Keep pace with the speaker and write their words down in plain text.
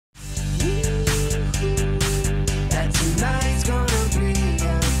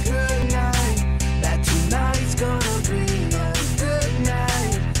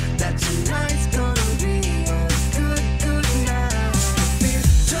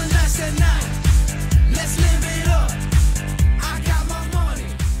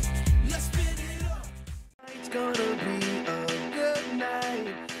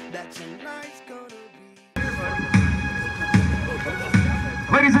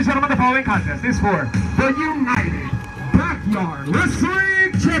and gentlemen, the following contest is for the United Backyard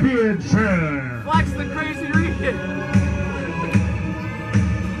Wrestling Championship. Flex the crazy region.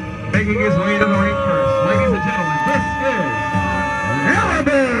 Making his way to the ring first, ladies and gentlemen, this is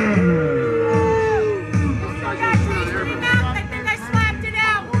Erebus. I think I slapped it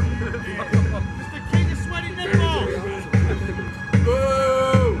out. It's the king of sweaty nipples.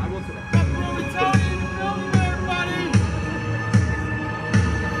 Boo! Pepperoni Tony in the building, everybody.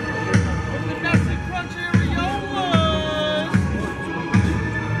 With the nuts and crunchy areolas.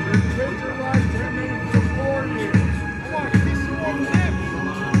 Take your life 10 minutes before you. Come on, give me some more tips.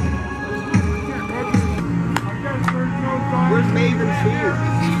 Where's Maven's here?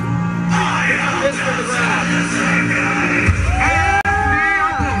 This for the ground.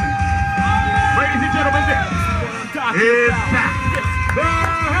 Ladies and gentlemen, this is Zach, the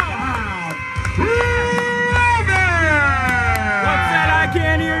Hellhound Roman. What's that? I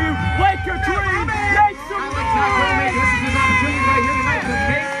can't hear you. Wake your dream. Make some noise. This is his opportunity right here tonight to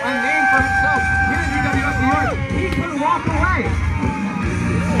make a name for himself here in UWF New York. He could walk away.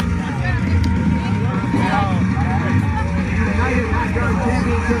 United Backyard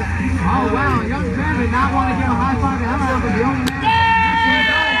Championship. Oh wow, young man did not want to give a high five to Hellhound, but the only man.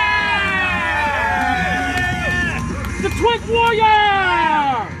 The Twin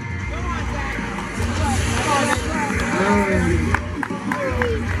Warrior!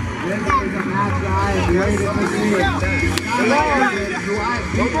 This is a match, guys. Ready to proceed.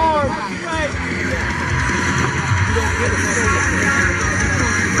 Come on.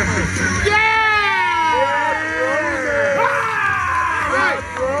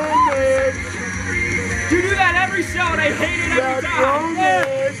 You do that every show and I hate it every time.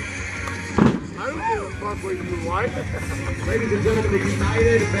 I don't give a fuck what you like. Ladies and gentlemen, the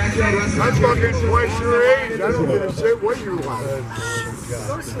United Backyard Wrestling. I'm fucking twice your age. I don't give a shit what you like.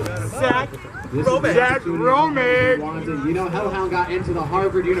 Zach Romig. Zach Romig. You know, Hellhound got into the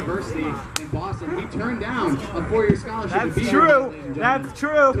Harvard University in Boston. He turned down a 4-year scholarship to be here, ladies and gentlemen, That's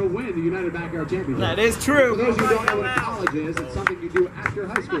true. to win the United Backyard Championship. That is For true. those who don't know what college is, it's something you do after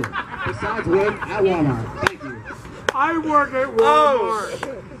high school. Besides work at Walmart. Thank you. I work at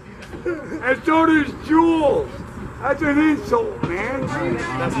Walmart. And so does Jules. That's an insult, man.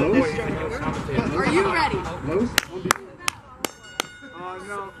 That's Lowe's. Are you ready? Lowe's?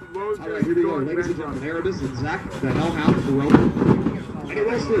 No, Lowe's All right, here we go. Ladies and gentlemen, Erebus and Zach, the Hellhound, the Roman. And he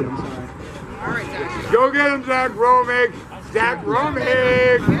rolls through, I'm sorry. All right, Zach. Go get him, Zach Romig. Zach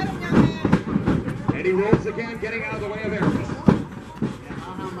Romig. And he rolls again, getting out of the way of Erebus. Yeah,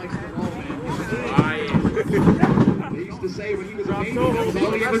 Hellhound likes to roll, man. He used to say when he was a baby, that was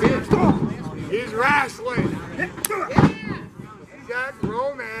all he ever did. He's wrestling. Zach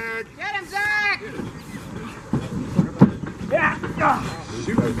Romig. Get him, Zach!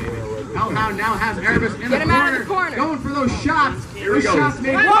 Hellhound now has Erebus in Get him out of the corner. Going for those shots. Here we go. Shots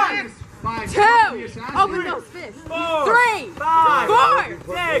made One, by two, open those fists. 3, 4,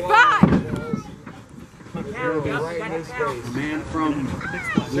 5. A man from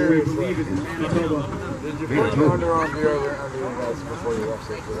where we believe is in Manitoba.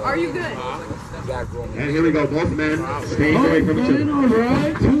 Are you good? And here we go, both men staying away from each other.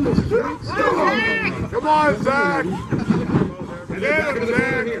 Come on, Zach. Get him,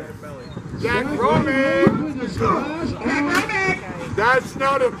 Zach. Zach Romig. That's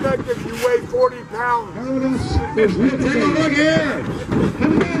not effective. You weigh 40 pounds. Take a look here.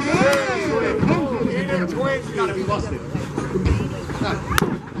 Eating Twinkies. Gotta be busted.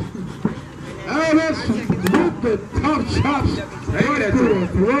 Erebus with the tough chops. Right to the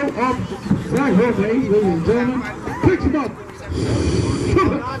throat of Zach Romig, ladies and gentlemen. Picks him up.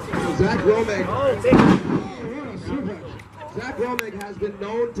 Zach Romig has been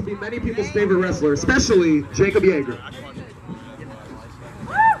known to be many people's favorite wrestler, especially Jacob Yeager.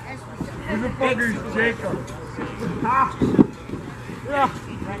 Who the fuck is Jacob?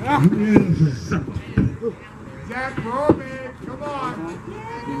 Zach Romig, come on.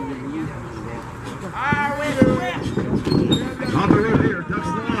 On the road here, ducks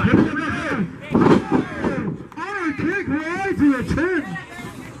the line. Iron kick right to the chin.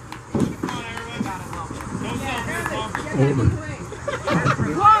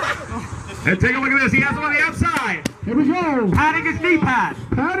 And take a look at this. He has him on the outside. Here we go. Patting his knee pad.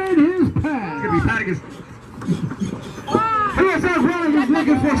 Patting his pad. He'll be patting his. Hey, Zach Romig is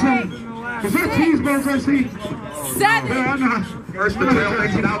looking for some. Is that cheeseballs I see? 7. Yeah, I'm not. First the trail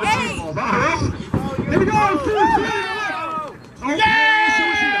makes it out with 8. cheeseballs. Oh, Here we go.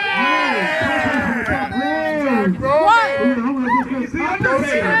 He's the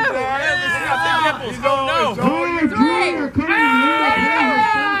Undertaker. He's going no. 3.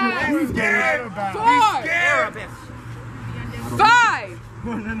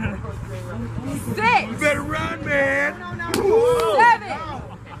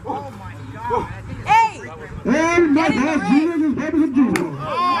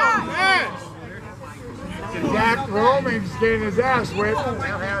 Romig's getting his ass whipped.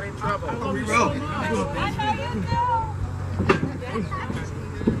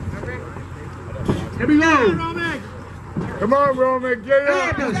 Here we go. Come on, Romig, get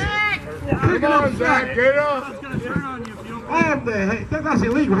up. Come on, Zach, get up. Oh, hey, that's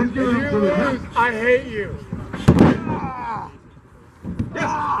illegal. He's If giving you him to the lose, I hate you. Yes.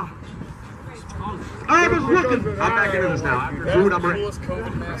 I was looking. I'm back into this now. Drew number 8.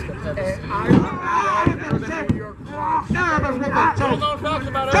 And I your I was looking. Talk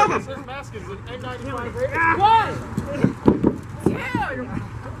about Tell it. him. His mask is an N95. 1, 2,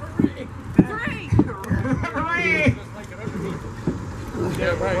 3.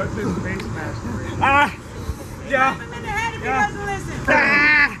 Yeah, right. What's his face mask? Yeah.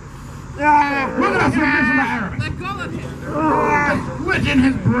 Look at us in the Arabic. Let go of him. What's in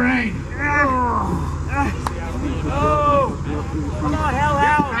his brain? Oh. Come on, hell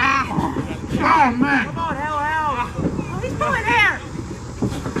out. Oh, man. Come on, hell out. Oh, he's pulling hair.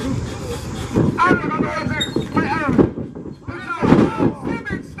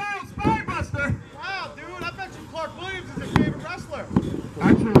 Wow, dude, I bet you Clark Williams is your favorite wrestler.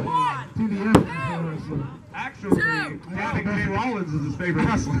 Actually, Danny Rollins is his favorite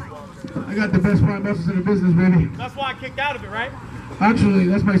wrestler. I got the best prime muscles in the business, baby. That's why I kicked out of it, right? Actually,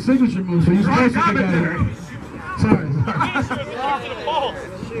 that's my signature move, so you're supposed to kick out of it. Sorry. He should have dropped to the pole.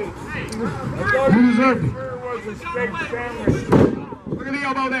 You deserved it. Where was his steak sandwich? Look at the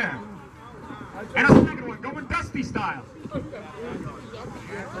elbow there. And a second one, going Dusty style.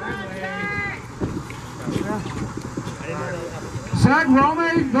 Zach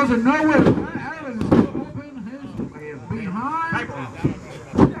Romig doesn't know where Matt Allen is going to open his behind.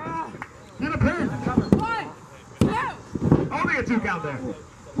 In a pin. 1, 2, Only a 2 count there.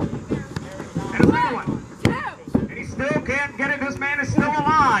 And a second one. 2. And he still can't get it. This man is still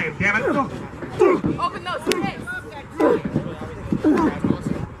alive, damn it. Open those fists.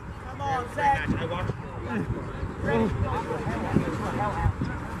 Come on, Zach.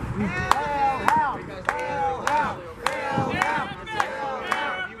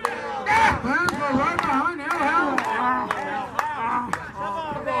 Fans are right behind Allen.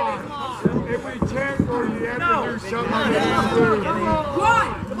 If we can't go, you have to do something. 1.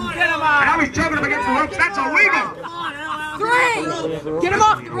 Get him And out. now he's choking him against the ropes. That's illegal. 3. Get him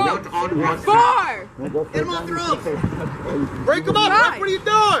off the rope. 4. Get him off the rope. Break him up, Rick. What are you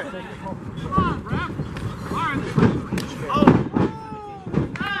doing?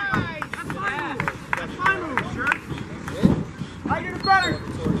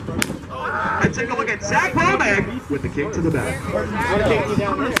 And take a look at Zach Romig with the kick to the back.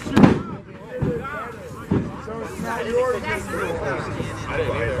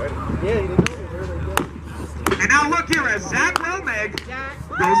 And now look here as Zach Romig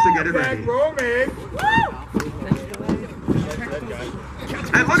goes to get it ready. Romig.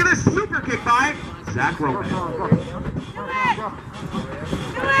 And look at this super kick by Zach Romig.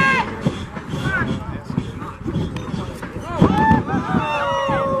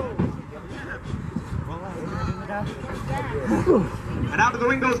 And out of the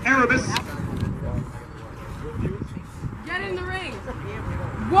ring goes Erebus. Get in the ring.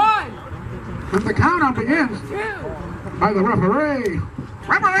 1, But the count-out begins 2. by the referee.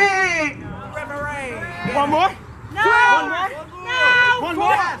 Referee! One more? No. One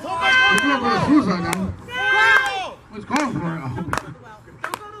more? He's looking at his shoes right now. No. He's calling for it.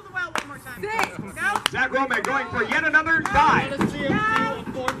 6. Zach Romig going for yet another dive. Oh,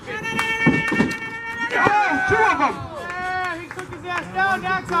 2 of them! Yeah, he took his ass down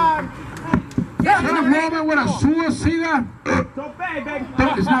that time. Zach Romig with a suicida. Don't bang, baby.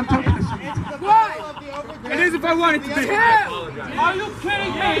 It's not talking. 1, It is if I want it to be. 2, Are you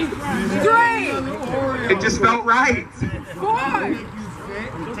kidding me? 3, It just felt right. 4,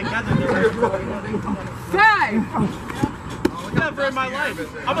 5. Never in my life.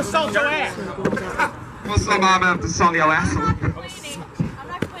 I'm gonna sell your ass. Well, somehow I'm gonna have to sell your ass. I'm not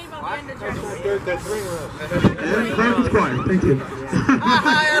complaining about the end of And Clark Squire, thank you.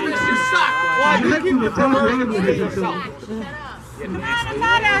 Well, you keep the Come on, it's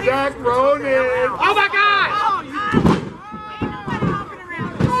hot out here. Zach Romig. Oh my God!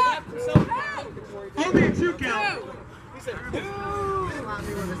 Only a 2 count.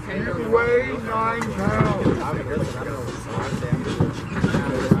 You weigh 9 pounds.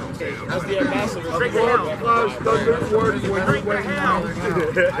 That's the ambassador. Work class doesn't work when you weigh 9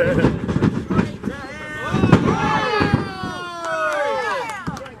 pounds.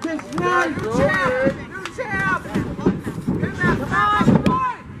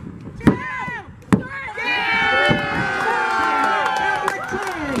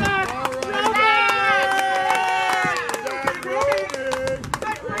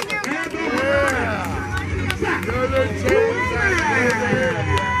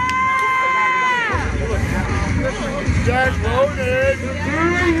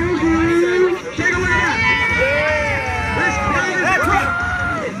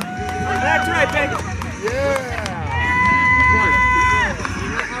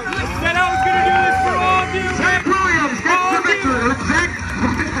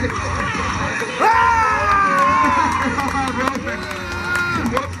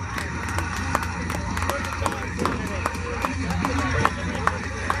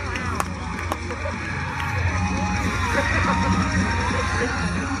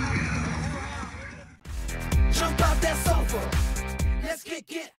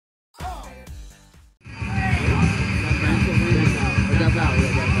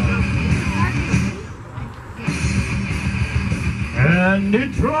 And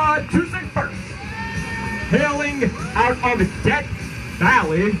introducing first, hailing out of Death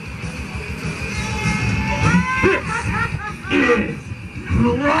Valley, this is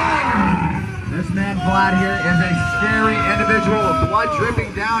Vlad. This man Vlad here is a scary individual with blood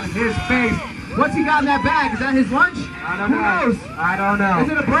dripping down his face. What's he got in that bag? Is that his lunch? I don't know. Who knows? I don't know. Is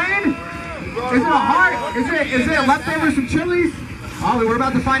it a brain? Is it a heart? Is it leftovers from Chili's? Oh, we're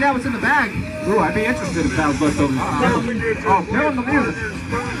about to find out what's in the bag. Ooh, I'd be interested if that was leftovers. Oh, kill him the music.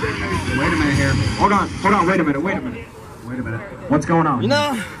 Wait a minute here. Hold on, wait a minute. What's going on? You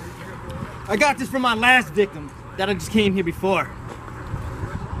know, I got this from my last victim that I just came here before.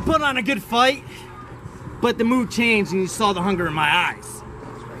 Put on a good fight, but the mood changed and you saw the hunger in my eyes.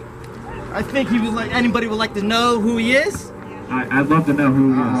 I think he would like anybody would like to know who he is. I'd love to know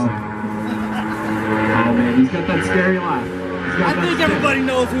who he is. Oh man, he's got that scary laugh. I think everybody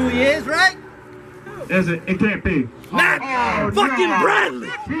knows who he is, right? Is it? It can't be. Matt fucking Bradley!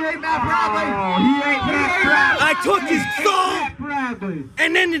 He ain't Matt Bradley! He ain't Matt Bradley! I took his soul Bradley!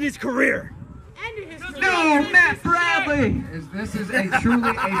 and ended his career. No, Matt Bradley! This is a truly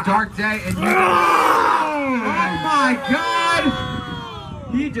a dark day, and you. Oh my God!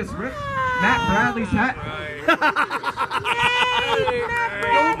 He just ripped Matt Bradley's hat.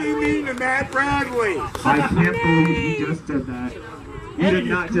 Don't be mean to Matt Bradley. I can't believe he just did that. He did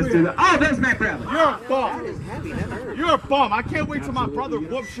not just do that. Oh, there's Matt Bradley. You're a bum. You're a bum. I can't wait till my brother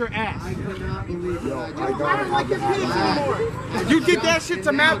whoops your ass. I cannot believe that. I don't like your pants anymore. You did that shit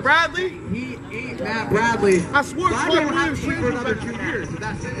to Matt Bradley? He ate Matt Bradley. I swear Why Floyd don't have Williams to for another 2 years if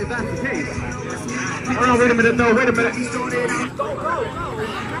that's the case? Oh, no, wait a minute. No, wait a minute. Hey, don't tell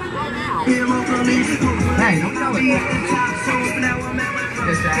it.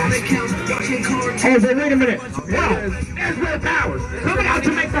 Oh, but wait a minute. Wow, there's Will Powers coming out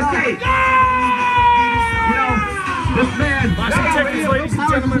to make the save. You know, this man. Ladies and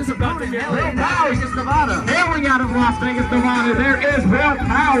gentlemen, it's about to get Will Powers is Nevada. Hailing out of Las Vegas, Nevada, there is Will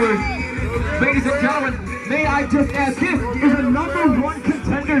Powers. Ladies and gentlemen, may I just add, this is a #1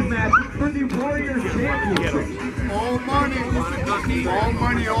 contenders match for the Warriors Championship. All money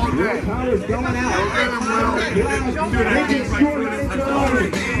all day. Powers going out.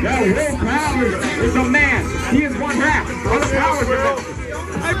 Yeah, Will Powers is a man. He is one half of the Powers.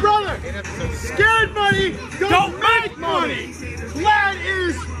 Hey, brother! Scared money don't make money! Vlad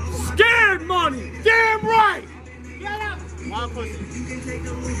is scared money! Damn right! Get up! Wild pussy.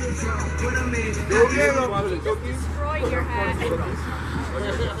 Go get him. Destroy your head.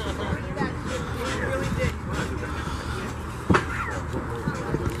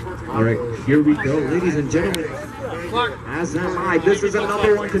 All right, here we go, ladies and gentlemen. As am I. This is a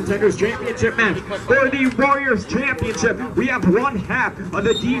 #1 contenders championship match for the Warriors Championship. We have one half of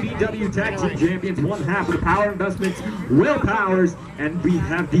the DVW Tag Team Champions, one half of the Power Investments, Will Powers, and we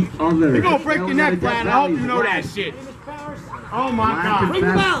have the other. You're gonna break your neck, Vlad. I hope you know that shit. Oh my God.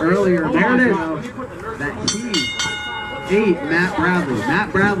 Confessed earlier There it is. that he ate Matt Bradley.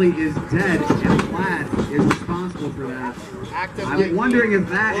 Matt Bradley is dead, and Vlad is responsible for that. I'm wondering if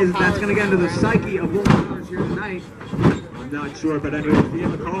that's going to get into the psyche of Will Powers here tonight. I'm not sure, but anyways, we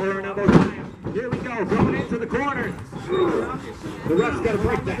have a caller another time. Here we go, going into the corner. The ref's got to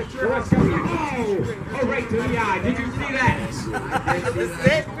break that. The ref's going, oh, right to the eye. Did you see that?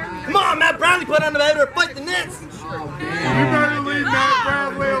 Come on, Matt Bradley put on the better fight than this. You better leave Matt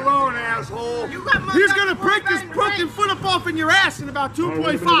Bradley alone, asshole. He's gonna break his broken foot up off in your ass in about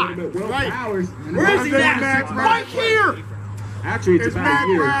 2.5. Right. Where is he at? Matt Right here. Actually, it's It's about Matt a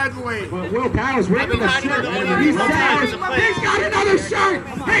year. Bradley. But Will Powers ripping the shirt. He's He's got another shirt.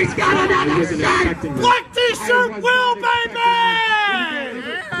 He's got another shirt. Black t-shirt, Will, baby!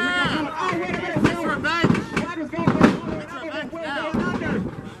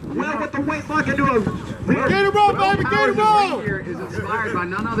 Will with the weight lock into a. Get him on, baby, get him on! Here is inspired by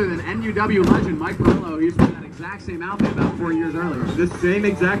none other than NUW legend Mike Murillo. He used to wear that exact same outfit about 4 years earlier. The same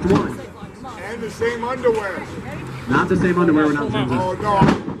exact one. And the same underwear. Not the same underwear, we're not the same. Oh, no.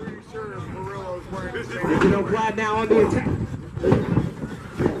 I'm pretty sure Murillo's wearing the same You know, Vlad now on the attack.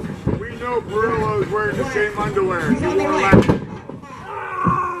 We know Murillo's wearing the same underwear. You wanna like it?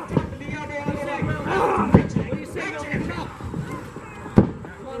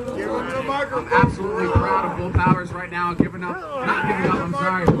 Give him the microphone. I'm absolutely proud of Will Powers right now, not giving up, I'm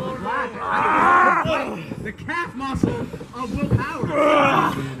sorry. The calf muscle of Will Powers.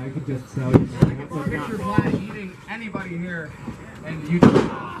 Man, I could just tell you. Picture Vlad eating anybody here, and you just, is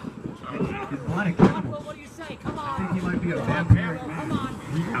Vlad a cannibal? What do you say? Come I on. think he might be a vampire. Come on.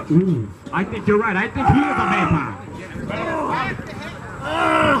 Ooh, I think you're right. I think he is a vampire.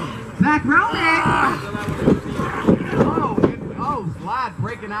 Zach Roman! Oh, Vlad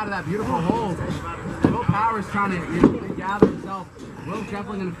breaking out of that beautiful hold. Will Powers trying to regather himself. Will's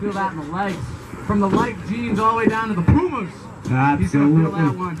definitely going to feel that in the legs. From the light jeans all the way down to the Pumas. He's going to feel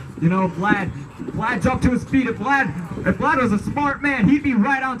that one. You know, Vlad's up to his feet. If Vlad was a smart man, he'd be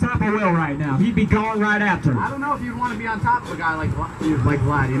right on top of Will right now. He'd be going right after him. I don't know if you'd want to be on top of a guy like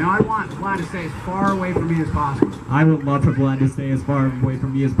Vlad. You know, I want Vlad to stay as far away from me as possible. I would love for Vlad to stay as far away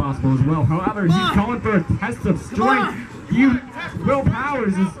from me as possible as well. However, he's going for a test of strength. Will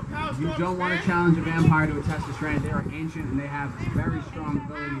Powers is... You don't want to challenge a vampire to a test of strength. They are ancient and they have very strong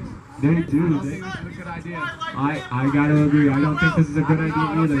abilities. They do. I don't think this is a good idea. I gotta agree. I don't think this is a good idea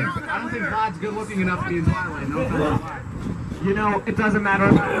either. I don't think Vlad's good looking enough to be in Twilight. No offense. You know, it doesn't matter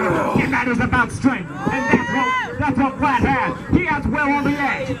about Will. It matters about strength. And that's what Vlad has. He has Will on the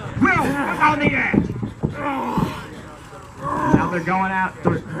edge. Will is on the edge. Now they're going out.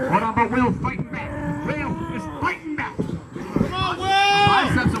 Hold on, but Will's fighting back. Will is fighting back.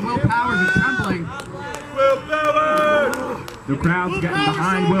 Biceps of Will Powers are trembling. Will Powers! The crowd's getting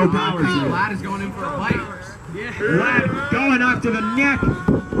behind Will Powers. Vlad is going in for a fight. Vlad going after the neck,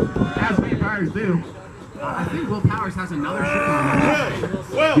 as vampires do. I think Will Powers has another shit on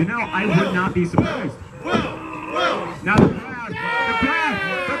him. You know, I would not be surprised. Now the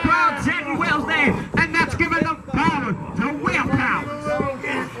crowd chanting Will's name, and that's giving the power to Will Powers.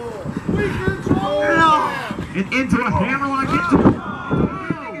 And into a hammerlock.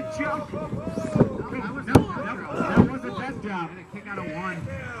 That was a death job. And a kick out of one.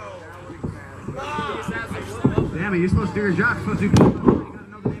 Damn it, you're supposed to do your job. You're supposed to do. You gotta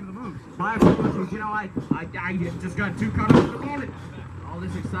know the name of the moves. My apologies, you know, I just got too caught up in the moment. All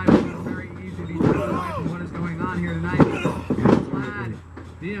this excitement is very easy to be taken away from what is going on here tonight. Vlad,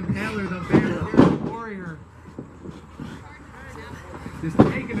 the Impaler, the vampire warrior, just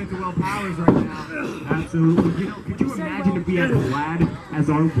taking it to Will Powers right now. Absolutely. You know, could you imagine if we had Vlad as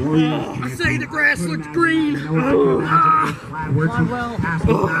our warriors champion? I say the grass looks green. You know, imagine if Vlad were to pass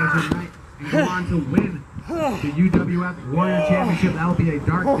Will Powers tonight and go on to win the UWF Warrior Championship. That would be a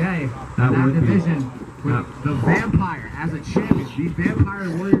dark day in that division. With the Vampire as a champion, the Vampire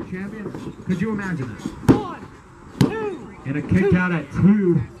Warrior Champion. Could you imagine that? And a kick out at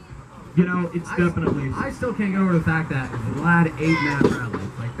 2. You know, it's definitely... I still can't get over the fact that Vlad ate Matt Bradley.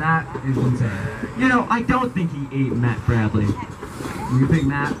 Like, that is insane. You know, I don't think he ate Matt Bradley. You think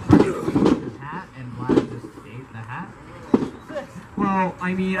Matt ate his hat and Vlad just ate the hat? Well,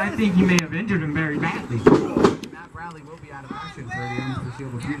 I mean, I think he may have injured him very badly. Matt Bradley will be out of action for the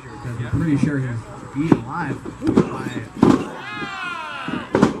unforeseeable future because I'm pretty sure he's eaten alive by...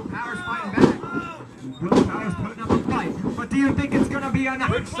 Will Powers fighting back. Will Powers putting up a fight. But do you think it's going to be a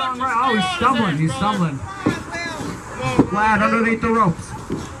nice song right? Oh, he's stumbling. He's stumbling. Vlad underneath the ropes.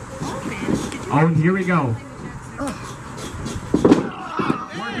 Oh, and here we go.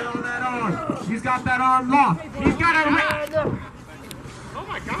 Working on that arm. He's got that arm locked. He's got it wrapped. Oh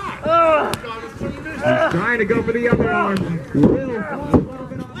my God! He's trying to go for the other arm.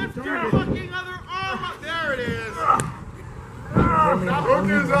 Lift your fucking other arm up. There it is. Hook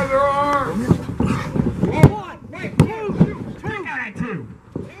his other arm!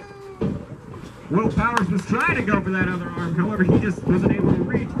 Will Powers was trying to go for that other arm, however, he just wasn't able to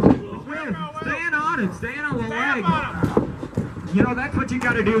reach. Will, stand on it, stand on the leg. You know, that's what you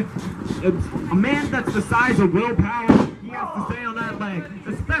gotta do. A man that's the size of Will Powers, he has to stay on that leg,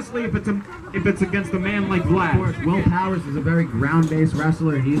 especially if it's against a man like Vlad. Of course, Will Powers is a very ground-based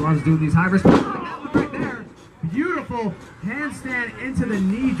wrestler. He loves doing these high response. That one right there. Beautiful handstand into the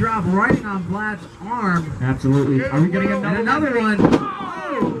knee drop, right on Vlad's arm. Absolutely. Are we gonna get And another one.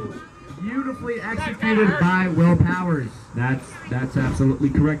 Oh! Beautifully executed by Will Powers. That's absolutely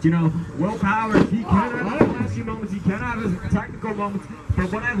correct. You know, Will Powers, he can have his flashy moments, he can have his technical moments,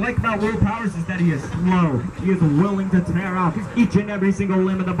 but what I like about Will Powers is that he is slow. He is willing to tear off each and every single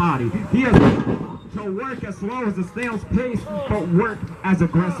limb of the body. He is to work as slow as a snail's pace, but work as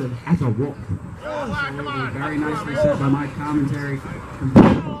aggressive as a wolf. Very nicely said by my commentary.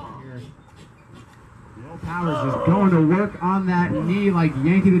 Will Powers is going to work on that knee like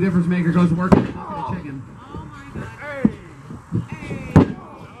Yankee the Difference Maker goes to work on the bucket of chicken.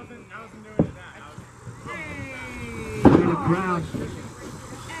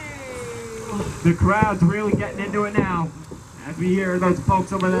 The crowd's really getting into it now. As we hear those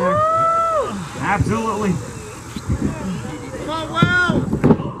folks over there. Absolutely. Come on,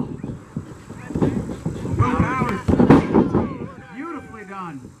 Will Powers. Beautifully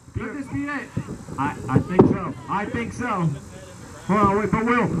done. Could this be it? I think so. I think so. Oh, wait, but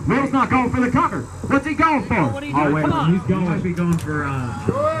Will's not going for the cover. What's he going for? What are you doing? Oh, wait, Come on. he's going. He might be going for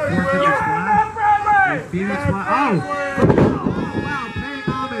Phoenix Splash. Phoenix Splash. Oh!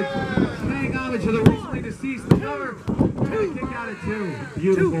 deceased. Another kick out of 2.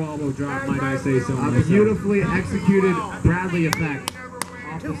 Beautiful elbow drop, might I say so. A beautifully executed Bradley effect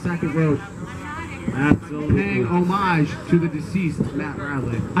off the second rope. Absolutely. Paying homage to the deceased Matt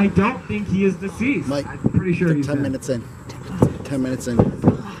Bradley. I don't think he is deceased. Mike, I'm pretty sure he's 10 dead. minutes in. 10 minutes in.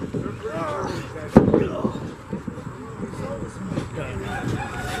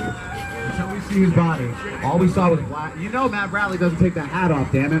 Until we see his body, all we saw was black. You know Matt Bradley doesn't take that hat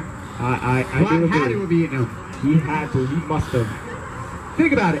off, damn it. I Black do hat, agree. it would be eating him. He had to. He must have.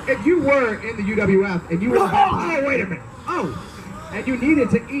 Think about it. If you were in the UWF and you were... Oh, wait a minute. Oh! And you needed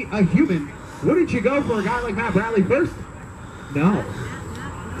to eat a human, wouldn't you go for a guy like Matt Bradley first? No.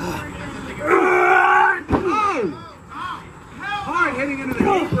 Oh! Hard hitting into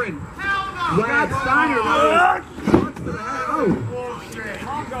the apron. Brad Steiner. Punch to the head. Oh!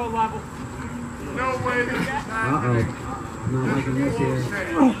 No way this is happening. Not liking this here.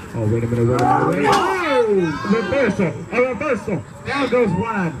 Oh, wait a minute. Wait a minute. Oh! Reversal. A reversal. Down goes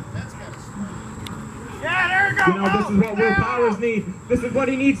Vlad. Yeah, there you go. You know, this is what Will Powers needs. This is what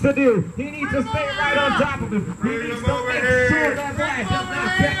he needs to do. He needs to stay right on top of him. He needs to make sure that Vlad does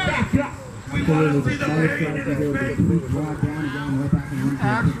not get back up.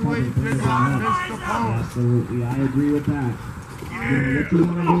 Actually, did not miss the post. Absolutely, I agree with that. What you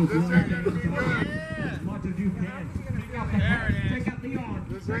want to do is as much as you can. Take out the head, take out the arm.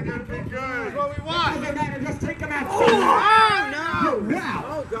 This ain't gonna be good. That's what we want. Doesn't matter, just take him out. Oh, no. Wow.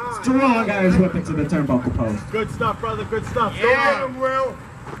 Oh, God. Strong guys whipping to the turnbuckle post. Good stuff, brother. Good stuff. Go get him, Will.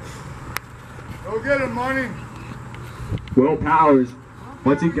 Go get him, money. Will Powers,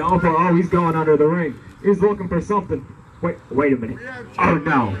 what's he going for? Oh, he's going under the ring. He's looking for something. Wait a minute. Oh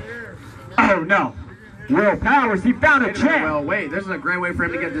no. Oh no. Will Powers, he found a chair. Well, wait, this is a great way for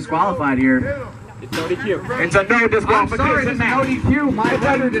him to get disqualified here. It's no DQ. It's a no I'm disqualification sorry, this is no match. DQ. My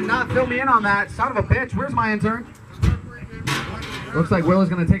brother did not fill me in on that. Son of a bitch. Where's my intern? Looks like Will is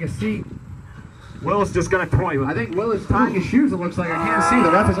going to take a seat. Will's just gonna toy with I think Will is tying his shoes, it looks like. I can't see.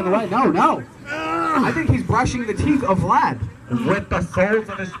 The ref is in the way. No. I think he's brushing the teeth of Vlad. with the soles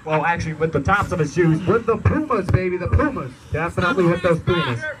of his, well, actually with the tops of his shoes. With the Pumas, baby, the Pumas. Definitely with those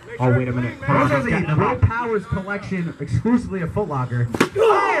Pumas. Oh, wait a minute. Hold on, Those are he's getting the them Will out. Powers collection, exclusively of Foot Locker.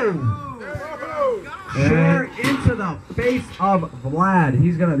 Oh! Sure into the face of Vlad.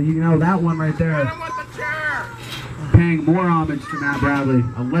 He's gonna, you know, that one right there. Paying more homage to Matt Bradley,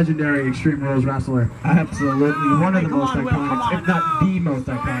 a legendary Extreme Rules wrestler. Absolutely, one of the most iconic, if not the most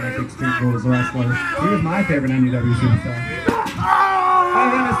iconic Extreme Rules wrestlers. He was my favorite NUW superstar. Oh,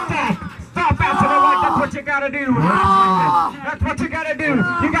 gonna stop out to the leg. That's what you gotta do. That's what you gotta do.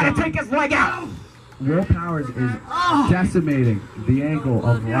 You gotta take his leg out. Will Powers is decimating the ankle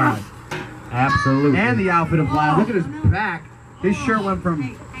of Vlad. Absolutely. And the outfit of Vlad. Look at his back. His shirt went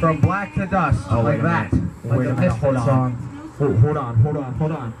from black to dust. Oh, like wait a that. minute. Like Wait a a minute. Misfit song. Hold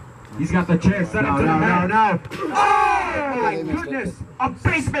on. He's got the chair set up to the mat. No. Oh my goodness! A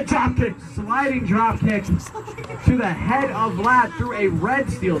basement drop kick. Sliding drop kick to the head of Vlad through a red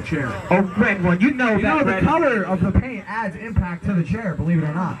steel chair. A red one. You know You that know the red. color of the paint adds impact to the chair, believe it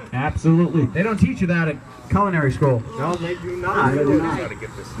or not. Absolutely. They don't teach you that at culinary school. No, they do not. There's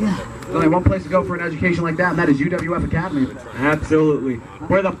only one place to go for an education like that, and that is UWF Academy. Absolutely.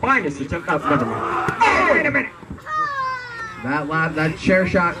 We're the finest. Never mind. Oh, wait a minute. That chair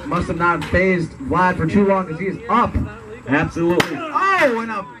shot must have not phased Vlad for too long because he is up. Absolutely. Oh,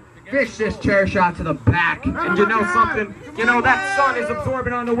 and a vicious chair shot to the back. And you know something? You know that sun is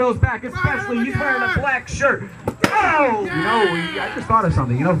absorbing on the Will's back, especially he's wearing a black shirt. Oh! You know, I just thought of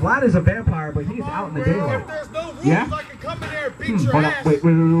something. You know, Vlad is a vampire, but he's out in the daylight. If there's no rules, Yeah? I can come in there and beat your Hold on. ass. Wait.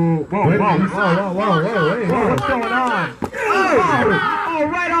 Whoa. What's going on? Oh,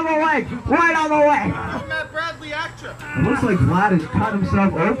 right on the leg. I'm Matt Bradley at you. It looks like Vlad has cut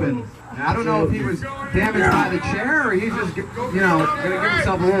himself open. I don't know if he was damaged by the chair or he's just, you know, going to give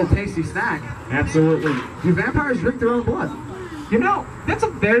himself a little tasty snack. Absolutely. Do vampires drink their own blood? You know, that's a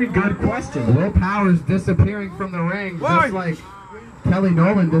very good question. Will Powers disappearing from the ring, just like Kelly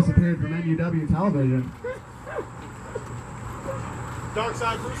Nolan disappeared from NUW television.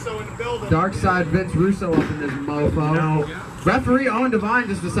 Darkside Russo in the building. Dark Side Vince Russo up in this mofo. No. Referee Owen Devine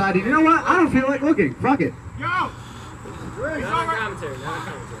just decided, you know what? I don't feel like looking. Fuck it. Yo!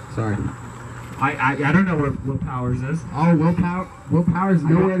 Sorry. I don't know where Will Powers is. Oh, Will Powers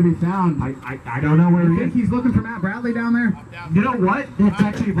nowhere to be found. I don't know where You he think is. he's looking for Matt Bradley down there? You know what? That's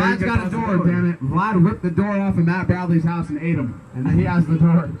actually a very Vlad's good got a door, possibility. damn it. Vlad ripped the door off of Matt Bradley's house and ate him. And he has the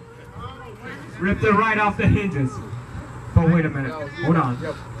door. Ripped it right off the hinges. But wait a minute. Hold on.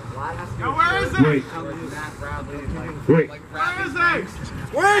 Now where is it? Wait. Wait. Where is it?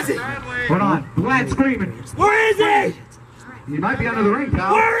 Where is it? Hold on. Vlad screaming. Where is it? He might be under the ring,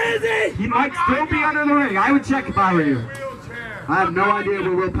 pal. Where is it? He might still be under the ring. I would check if I were you. I have no idea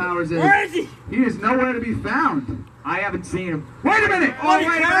where Will Powers is. Where is he? He is nowhere to be found. I haven't seen him. Wait a minute! Oh, wait a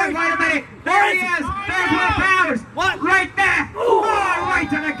minute. There he is. There's Will Powers. What? Right there. Oh, right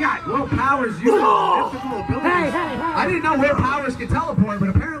to the gut. Will Powers uses mythical abilities. I didn't know Will Powers could teleport, but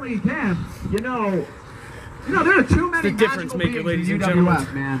apparently he can. You know, there are too many The difference magical maker, ladies beings and in gentlemen.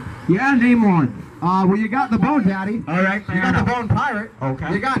 UWF, man. Yeah, name one. Well, you got the Bone Daddy. all right, You got the Bone Pirate.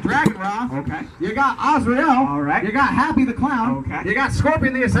 Okay. You got Dragon Roth. Okay. You got Azrael. All right. You got Happy the Clown. Okay. You got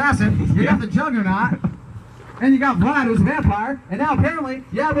Scorpion the Assassin. You got the Juggernaut. And you got Vlad, who's a vampire. And now apparently,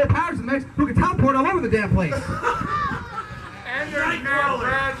 you have Will Powers in the mix, who can teleport all over the damn place. And there's Matt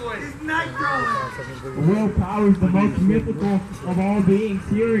Bradley. He's Nightcrawler. Will Powers, the most mythical of all beings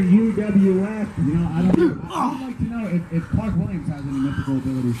here in UWF. You know, I would like to know if Clark Williams has any mythical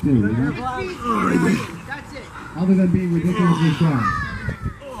abilities too. You know? That's it. Other than being ridiculously strong.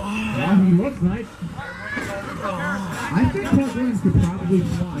 Well, he looks nice. I think Clark Williams could probably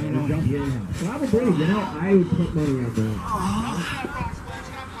fly and jump really high. Probably, you know, I would put money on that.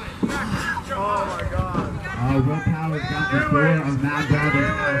 Oh my God. Will Powers got the door of Mad Brothers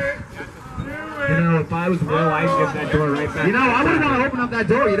house. You know, if I was Will, I'd get that door right back. You know, I wouldn't want to open up that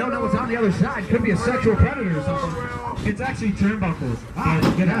door. You don't know what's on the other side. Could be a sexual predator or something. It's actually turnbuckles.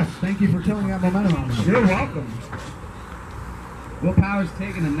 Yes, thank you for killing that momentum on me. You're welcome. Will Powers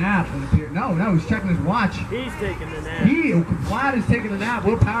taking a nap. No, he's checking his watch. He's taking the nap. Vlad is taking a nap.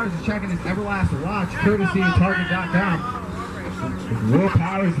 Will Powers is checking his Everlast watch, courtesy of Target.com. Will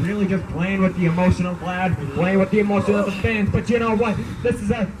Powers really just playing with the emotional Vlad, playing with the emotion of the fans. But you know what? This is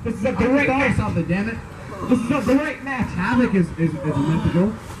a great match. Something, damn it. This is a great match. Havoc is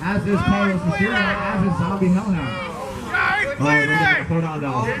mythical, as is Carlos Mysterio, as is Zombie Hellhound. Hold on,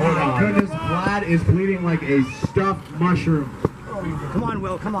 though. Hold Oh my on. goodness, Vlad is bleeding like a stuffed mushroom. Come on,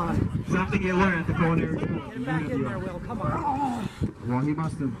 Will, come on. Something you learn at the culinary school. Get back in there, Will, come on. Well, he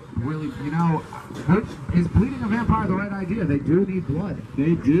must have really, is bleeding a vampire the right idea? They do need blood.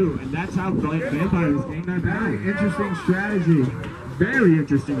 They do, and that's how vampires gain their power. Very interesting strategy. Very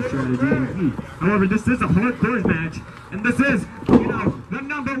interesting strategy indeed. However, this is a hardcore match, and this is, you know, the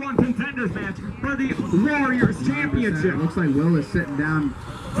 #1 contenders match for the Warriors Championship. Looks like Will is sitting down.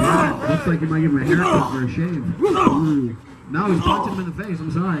 Looks like he might give him a haircut or a shave. Ooh. No, he's punching him in the face.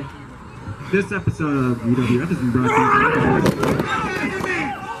 I'm sorry. This episode of UWF has been brought to you.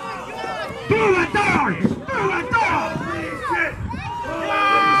 Through the door! Through the door!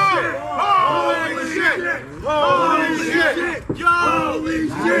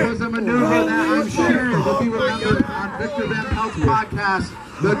 That was a maneuver that I'm sure will be remembered on Victor Van Pelt's podcast,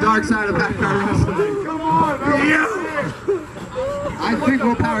 The Dark Side of Backyard Wrestling. Come on, I think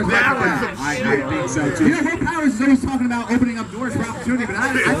Will Powers might do that. I think so too. You know, Will Powers is always talking about opening up doors for opportunity, but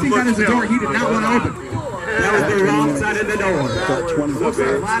I think that is a door he did not want to open. That was the wrong side of the door. Looks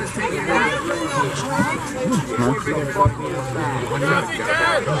like Vlad is taking it out.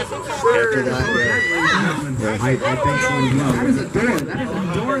 That is a door. That is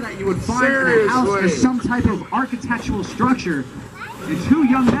a door that you would find in a house or some type of architectural structure. And two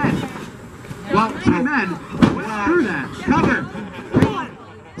young men. Well, two men went through that. Cover. 1,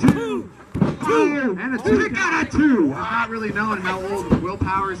 2, 2, and a 2. We got a 2. I'm not really knowing how old Will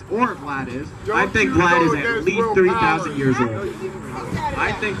Powers or Vlad is. I think Vlad is at least 3,000 years old.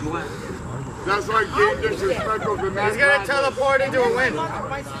 I think Vlad. That's like being disrespectful to Matt. He's gonna teleport into a win.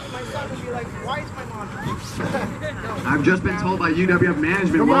 My son would be like, why is my mom? I've just been told by UWF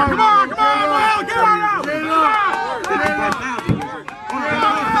management. Come on, Will, get on out! Get out!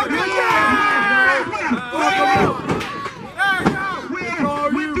 54,000 years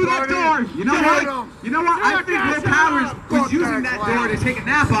old. Went through that door. You know what? You know what? I think Will Powers was using that door to take a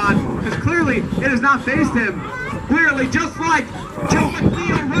nap on, because clearly it has not faced him. Clearly, just like Joe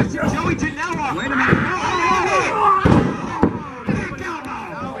McNeil rushing Joey Janela. Wait a minute.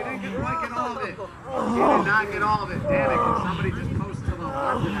 No, we didn't quite get all of it. He did not get all of it. Damn it. Can somebody just post to the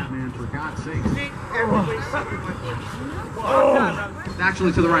left of that man, for God's sake? It's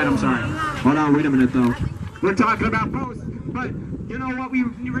actually to the right, I'm sorry. Hold on, wait a minute though. We're talking about posts, but you know what we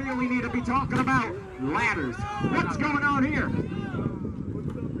really need to be talking about? Ladders. What's going on here?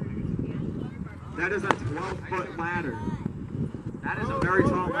 That is a 12-foot ladder. That is a very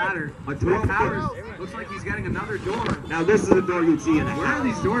tall ladder. A 12 Powers foot. looks like he's getting another door. Now this is a door you'd see in a Where are house.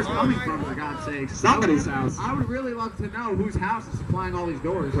 these doors coming from, for God's sakes? Somebody's house. I would really love to know whose house is supplying all these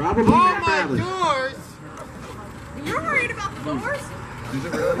doors. Probably All Matt my Bradley. doors. You're worried about the doors?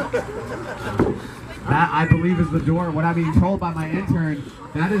 That, I believe, is the door. What I'm being told by my intern,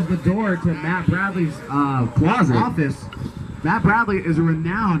 that is the door to Matt Bradley's closet office. Matt Bradley is a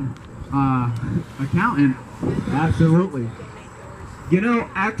renowned accountant. Absolutely. You know,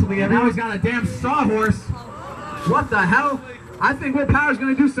 actually, And now he's got a damn sawhorse. What the hell? I think Will Power's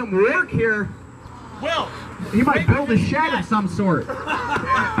going to do some work here. Will! He might build a shed of some sort.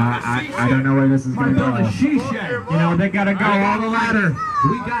 I don't know where this is going Might to build go. a she shed. You know, they got to go all the ladder.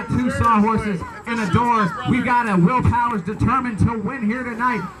 We got 2 sawhorses and a door. We got a Will Powers determined to win here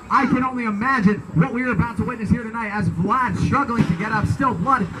tonight. I can only imagine what we are about to witness here tonight as Vlad struggling to get up, still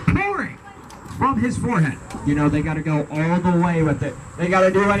blood pouring from his forehead. You know, they got to go all the way with it. They got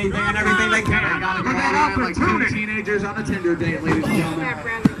to do anything and everything they can. Look Look at at like 2 opportunity. teenagers on a Tinder date, ladies and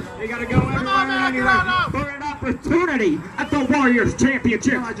gentlemen. They got to go everywhere and anywhere for an opportunity at the Warriors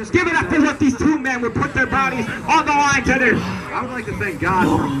Championship. Give it up for what these 2 men would put their bodies on the line to do. I would like to thank God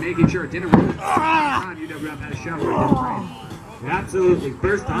for making sure it didn't rain. God, UWF had a show where it didn't rain. Absolutely.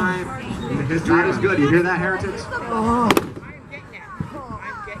 First time in the history. God is good. You hear that, heretics?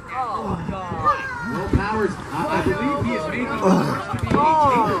 Will Powers, I believe he is making a horse to be a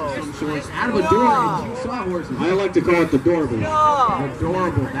chamber of some sort out of a door and 2 sawhorses. I like to call it the Dorable.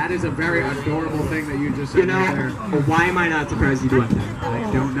 Adorable. That is a very adorable thing that you just said You know, right there. why am I not surprised you do it?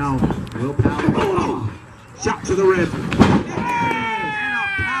 I don't know. Will Powers. Shot to the rib. And a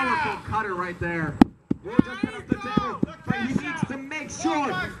powerful cutter right there. Will just cut up the table, but he needs to make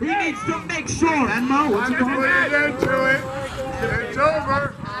sure. He needs to make sure. And Mo, what's I'm he going putting on? it into it. It's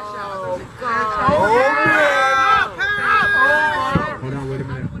over. Hold on, wait a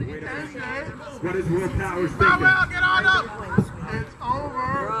minute. Wait a minute. What is Will Powers thinking? Get on up. It's over.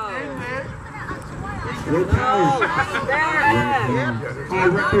 Will Powers. Oh,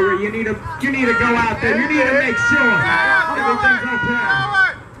 referee, you need to go out there. You need to make sure everything's okay.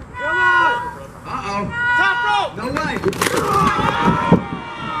 Uh-oh. Top rope! No way.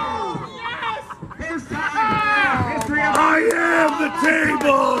 First time in history of I am the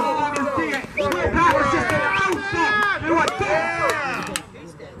table. Will Powers just an outside. And what?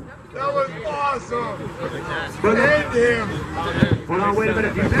 That was awesome. But Hit him. hold on, wait a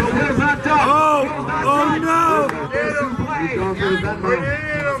minute. Will's not done. Oh no. Get him. He's going for the Venmo.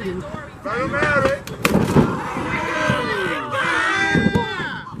 Hit him. Let him have it.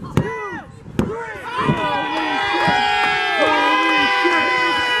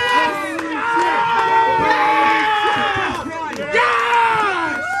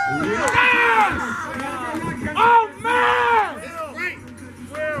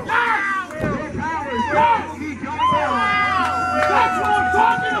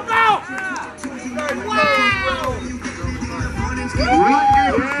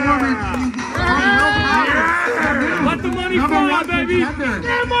 Let the money fly, baby! Get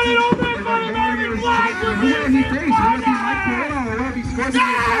money, don't make money, baby! Fly for me!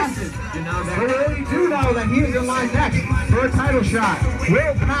 We really do know that he is in line next for a title shot.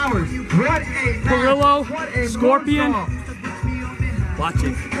 Will Powers, what a Perillo, what a Scorpion. moonsault. Watch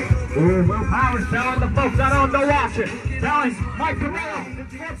it. Ooh, Will Powers telling the folks at home to watch it. Telling Mike Perillo, the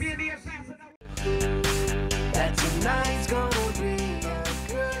Scorpion, the assassin. That tonight's gonna be a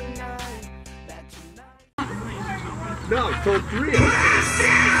good night. That tonight. No, I told 3 of them.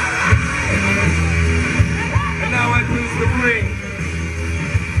 And now I lose the ring.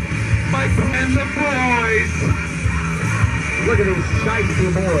 Mike and the boys. Look at those shicey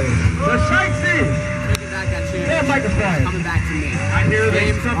boys. The shicey! Yeah, microphone. Coming back to me. I hear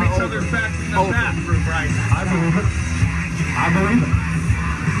they shove each other back in the bathroom, right? I believe it. I believe it.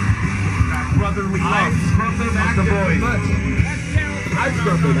 Brotherly love. Scrub their back the boys. I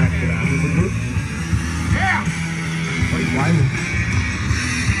scrub their back to that. Yeah! Why?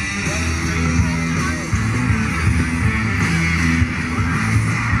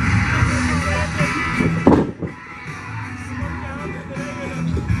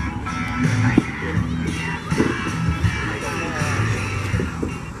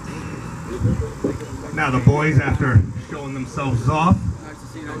 Now the boys, after showing themselves off,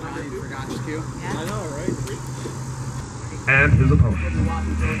 and his opponent,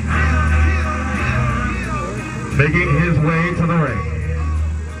 making his way to the ring.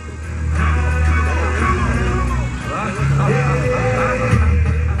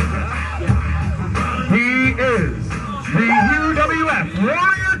 He is the UWF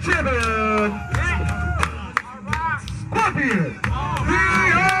Warrior Champion, Scorpion, the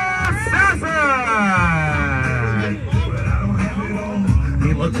Assassin.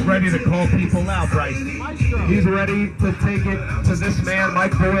 He looks ready to call people out, Bryce. He's ready to take it to this man,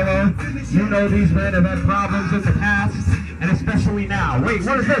 Mike Perillo. You know these men have had problems in the past. and especially now. Wait,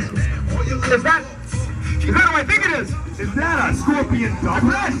 what is this? Is that who I think it is? Is that a scorpion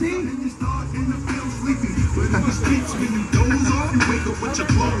double?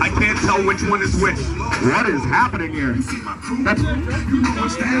 I can't tell which one is which. What is happening here?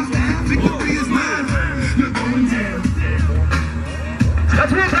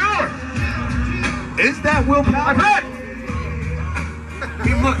 That's Will Power! Is that Will Power? That's it!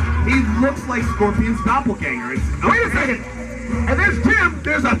 He looks like Scorpion's doppelganger. Wait a second! And there's Tim,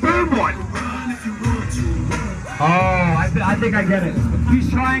 there's a third one! Oh, I think I get it. He's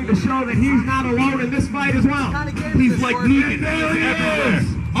trying to show that he's not alone in this fight as well. He's like Negan. There he is!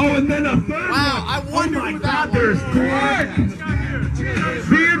 Oh, and then a third one! Wow, I wonder oh my who God, that there's was. Clark!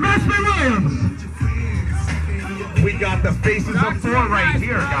 The Investment Williams! We got the faces of four right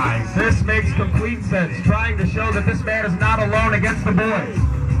here, guys. This makes complete sense, trying to show that this man is not alone against the boys.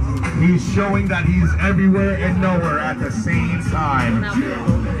 He's showing that he's everywhere and nowhere at the same time.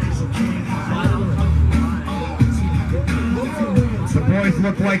 The boys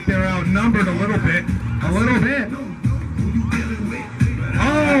look like they're outnumbered a little bit. A little bit.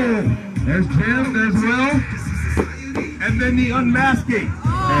 Oh! There's Jim, there's Will. And then the unmasking.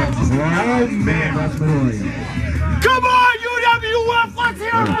 Oh, man. Come on, UWF, let's hear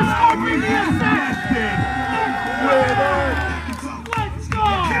it for Scorpion! Let's go!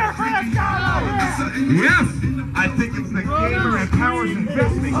 Yes! I think it's the Gamer and Powers and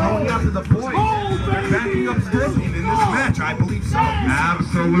Fisting going after the boys. They're backing up Scorpion in this match, I believe so.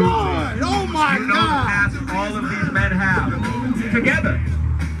 Absolutely. Oh my You know the God! pass all of these men have. Together,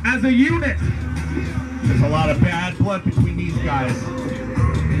 as a unit. There's a lot of bad blood between these guys.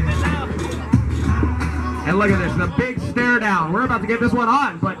 And look at this, the big stare down. We're about to get this one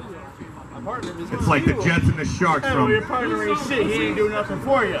on, but It's like the Jets and the Sharks Hey, well, your partner ain't shit. He ain't doing nothing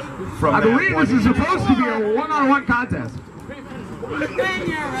for you. from I that believe this is supposed to be a one-on-one contest.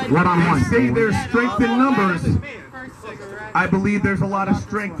 One-on-one. Say there's strength in numbers. I believe there's a lot of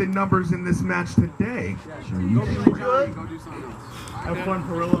strength in numbers in this match today. Have fun,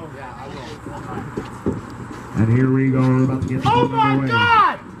 Perillo. And here we go, we're about to get this Oh one my underway.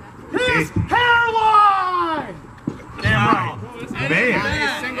 God! His hairline! Man,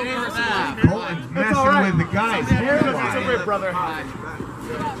 Colton's messing with the guy's It's hairline. okay, brother.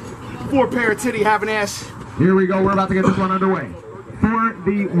 4 pair of titty having ass. Here we go, we're about to get this one underway. For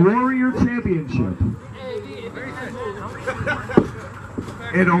the Warrior Championship.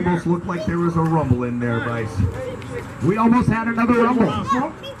 It almost looked like there was a rumble in there, Bryce. We almost had another rumble.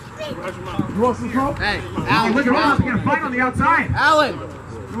 You want some smoke? Hey, Oh, Alan, look at us, we got a fight on the outside. Alan,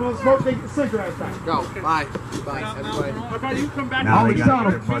 You want some smoke? Take the cigarette back. go. Bye. Bye, everybody. Okay, you come back. Now Oh, they he's got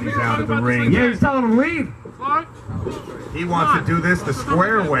telling their him. buddies out of the ring. Yeah, he's telling him to leave. He wants to do this the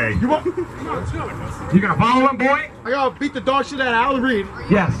square way. You gonna follow him, boy? I gotta beat the dog shit out of Alan Reed.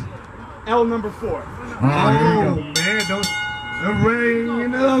 Yes. L number 4. Oh, man, the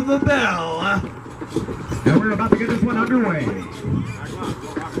ringing of the bell. And we're about to get this one underway.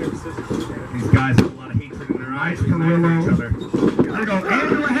 These guys have a lot of hatred in their eyes for each other. There we go,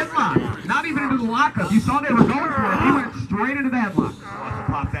 into a headlock. Not even into the lockup. You saw they were going for it. He went straight into the headlock.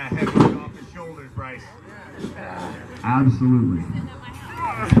 Pop that headlock off his shoulders, Bryce. Absolutely.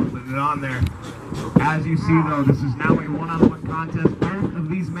 Put it on there. As you see, though, this is now a one-on-one contest. Both of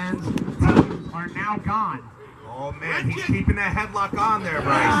these men's teams are now gone. Oh, man, he's keeping that headlock on there,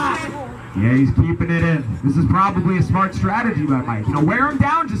 Bryce. Yeah, he's keeping it in. This is probably a smart strategy by Mike. You know, wear him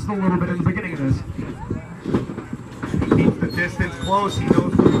down just a little bit in the beginning of this. Keeps the distance close. He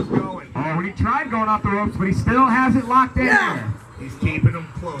knows where he's going. Oh, he tried going off the ropes, but he still has it locked in there. He's keeping him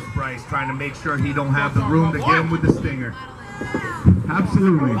close, Bryce, trying to make sure he don't have the room to get him with the stinger.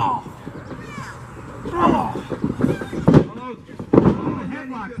 Absolutely.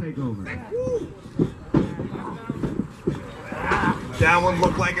 Headlock takeover. That one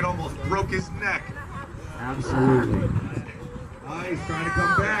looked like it almost broke his neck. Absolutely. Oh, he's trying to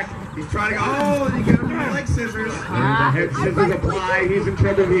come back. He's trying to go. Oh, he got him with leg scissors. And the head scissors apply. He's in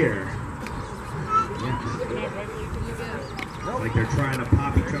trouble here. Like they're trying to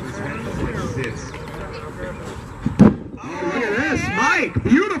pop each other's heads like this. Oh, look at this. Mike,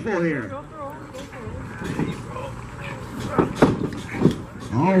 beautiful here.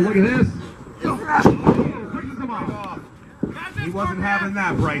 Oh, look at this. Pushes him off. He wasn't having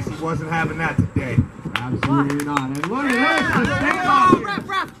that, Bryce. He wasn't having that today. Absolutely not. And look at this. The stake off here.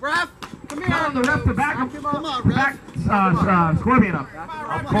 Ref. Come here. Telling the ref to back him. Come on, Back Scorpion up.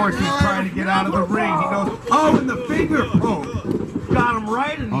 Of course, he's trying to get out of the ring. He knows. Oh, and the finger poke. Got him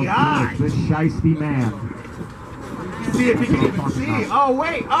right in the eye. This shiesty man. See if he can even see. Oh,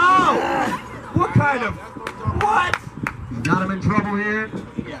 wait. Oh! What kind of. What? Got him in trouble here.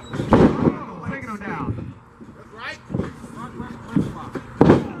 Oh, taking him down.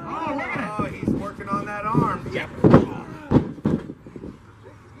 Oh, look at Oh, he's working on that arm. Yeah.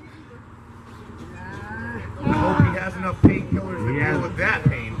 I hope he has enough painkillers to deal with that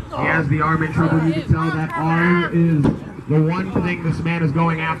pain. He has the arm in trouble. You can tell that arm is the one thing this man is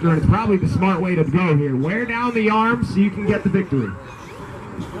going after, and it's probably the smart way to go here. Wear down the arm so you can get the victory.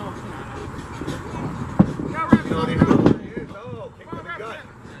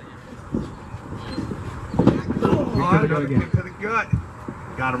 Oh, kick to the gut. Kick to the gut.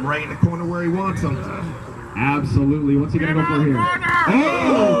 Got him right in the corner where he wants him. Absolutely. What's he going to go for here?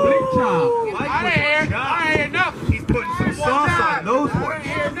 Oh, big chop. I ain't enough. He's putting some sauce on those ones.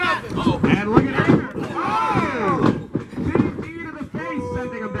 And look at him. Oh, big knee to the face,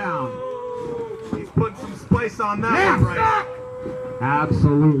 sending him down. He's putting some spice on that one right.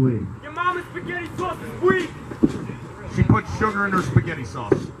 Absolutely. Your mama's spaghetti sauce is weak. She put sugar in her spaghetti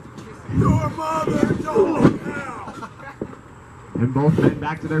sauce. Your mother don't now. And both men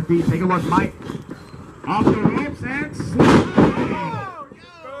back to their feet. Take a look, Mike. Off the ropes and slide.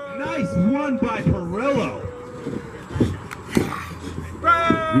 Nice one by Perillo.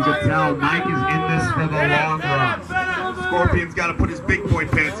 You can tell Mike is in this for the long run. Scorpion's got to put his big boy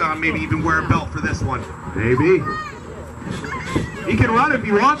pants on, maybe even wear a belt for this one. Maybe. He can run if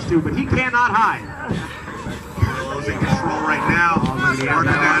he wants to, but he cannot hide. Perillo's in control right now. Working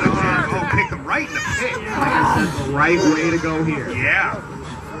at him. Oh, kick him right in the pit. That's the right way to go here. Yeah.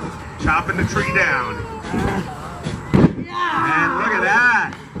 Chopping the tree down. And look at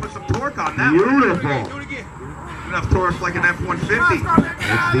that. Put some torque on that Beautiful. one. Enough torque like an F-150. It's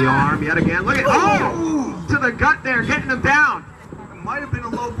the arm yet again. Look at oh, to the gut there, getting him down. It might have been a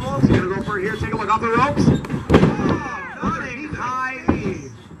low blow. He's gonna go for it here. Take a look off the ropes. Oh, Another high knee.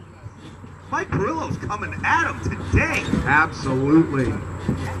 Mike Perillo's coming at him today. Absolutely.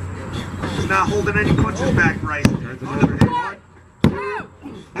 He's not holding any punches back, Bryce. Turns him over here.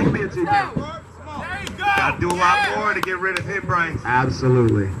 Only a 2 count. Gotta do a lot more to get rid of him, Bryce.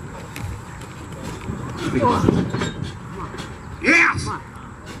 Absolutely. Yes!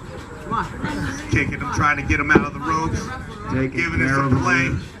 Kicking him, trying to get him out of the ropes. Giving him some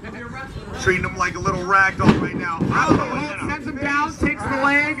play. Treating him like a little ragdoll right now. Oh, sends him down, takes the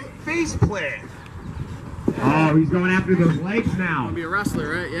leg. Face plant. Oh, he's going after those legs now. Be a wrestler,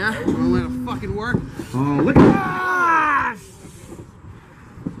 right? Yeah? Wanna let it fucking work? Oh, look at that.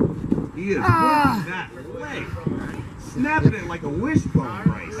 He is pulling that leg. Snapping it like a wishbone,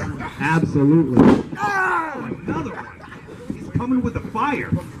 Bryce. Absolutely. Oh, another one. He's coming with the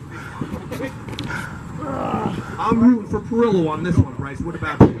fire. I'm rooting for Perillo on this one, Bryce. What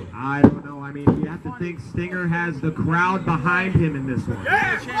about you? I don't know. I mean, you have to think Stinger has the crowd behind him in this one. Get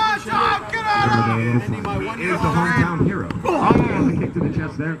out He is the hometown hero. Oh, a kick to the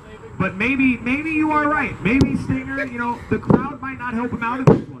chest there. But maybe you are right. Maybe Stinger, you know, the crowd might not help him out in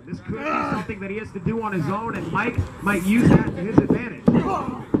this one. This could be something that he has to do on his own, and Mike might use that to his advantage.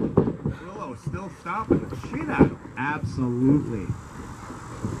 Perillo is still stopping the shit out of him. Absolutely.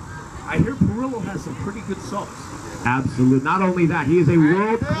 I hear Perillo has some pretty good sauce. Absolutely. Not only that, he is a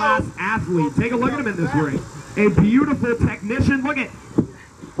world-class athlete. Take a look at him in this ring. A beautiful technician. Look at.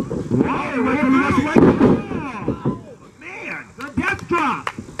 Whoa, man, the death drop.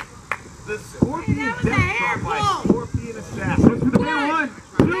 The Scorpion death drop by Scorpion Assassin. Goes for the big 1,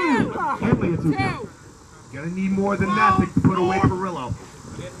 2. Only a 2 count. Gonna need more than that to put away Perillo.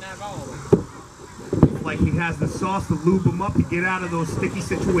 Like he has the sauce to lube him up to get out of those sticky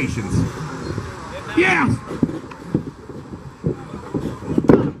situations. Yes!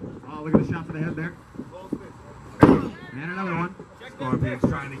 Oh, look at the shot to the head there. And another one. Scorpion's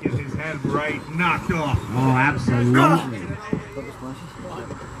trying to get his head right knocked off. Oh, absolutely.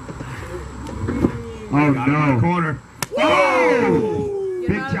 Oh, Got him in the no. corner. Oh!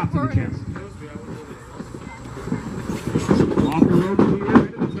 Big chop to the chest. Off the ropes here,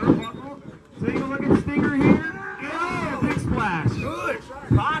 into the turnbuckle. Take a look at Stinger here. Oh, big splash. Good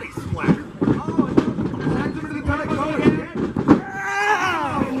body splatter. Sends him into the turnbuckle again.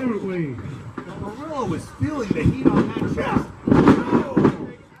 Absolutely. Perillo is feeling the heat on that chest.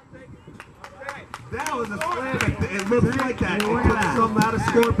 That was a slam. It looked like that. It took something out of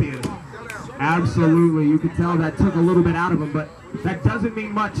Scorpion. Absolutely. You can tell that took a little bit out of him, but that doesn't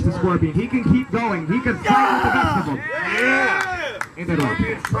mean much to Scorpion. He can keep going. He can fight with the best of them. Yeah.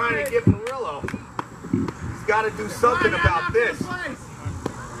 Scorpion's trying to get Perillo. He's got to do something about this.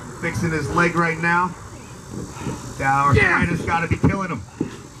 Fixing his leg right now. Down. Arthritis got to be killing him.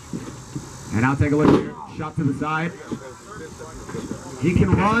 And I'll take a look here. Shot to the side. He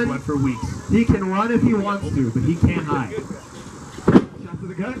can run. Blood for weeks. He can run if he wants to, but he can't hide. Shot to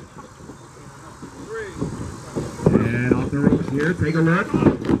the gut. And off the ropes here. Take a look.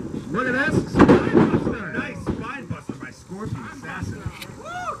 Look at this. Spinebuster. Nice spinebuster by Scorpion Assassin.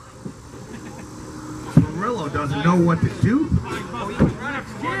 Murillo doesn't know what to do.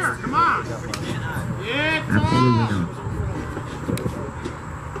 Come on. Absolutely not.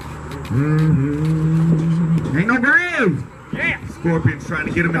 Ain't no grave. Yeah. Scorpion's trying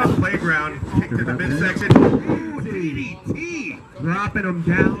to get him in the playground. Kicked in the midsection. Ooh, DDT. Dropping him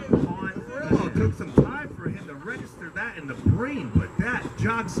down on. Murillo took some time for him to register that in the brain, but that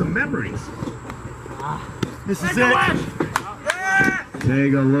jogs some memories. This is it.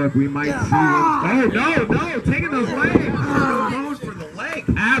 Take a look. We might see him. Oh, no. Taking those legs. Going for the leg.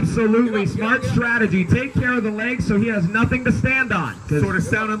 Absolutely smart strategy. Take care of the legs so he has nothing to stand on. Sort of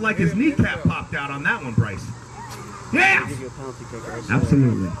sounded like his kneecap popped out on that one, Bryce. Yeah!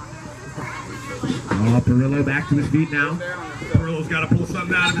 Absolutely. Oh, Perillo back to his feet now. Perillo's got to pull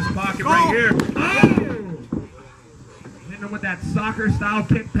something out of his pocket right here. Oh! Hitting him with that soccer-style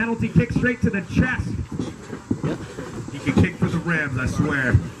kick, penalty kick straight to the chest. He can kick for the Rams, I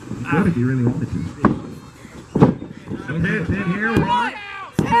swear. Good if he really wanted to. The pin here. 1,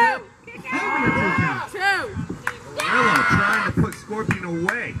 2. Only a 2 count. Perillo trying to put Scorpion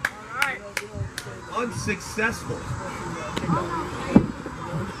away. Unsuccessful.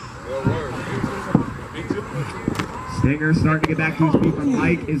 Stinger starting to get back to his feet, but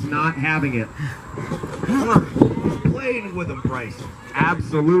Mike is not having it. He's playing with him, Bryce.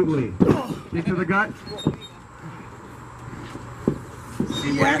 Absolutely. Kick to the gut.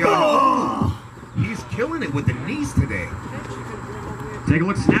 See where he goes. He's killing it with the knees today. Take a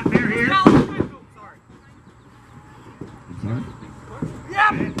look. Snap there here. Sorry.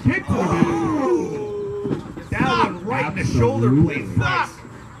 And kick to the gut. That one right in the shoulder blade, Bryce.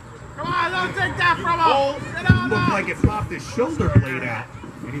 Come on, don't take that from him. Get on Looked up. like it popped his shoulder blade out.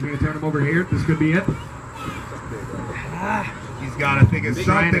 And he's going to turn him over here. This could be it. He's got to think of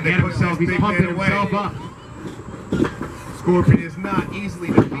Trying to something get to put himself. this He's big pumping man away. himself up. Scorpion is not easily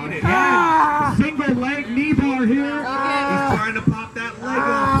defeated. Single leg knee bar here. He's trying to pop that leg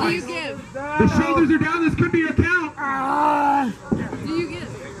off. Do you give? The shoulders are down. This could be a count. Do you give?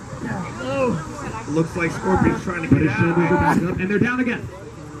 Looks like Scorpion's trying to But get his out. shoulders are back up, and they're down again.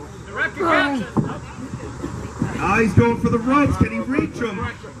 He's going for the ropes. Can he reach them?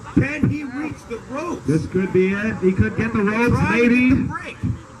 Can he reach the ropes? This could be it. He could get the ropes, Trying to maybe. get the break.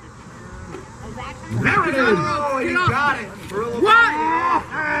 There it is. Oh, he got it. Perillo One, got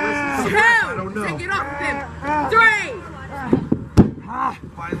it. I don't know. take it off him. 3.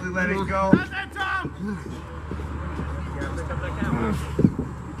 Finally let it go.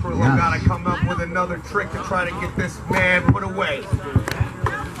 Perillo got to come up with another trick to try to get this man put away.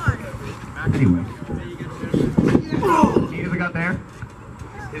 Anyway. He either got there.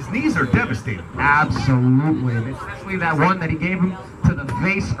 His knees are devastating. Absolutely. Especially that one that he gave him to the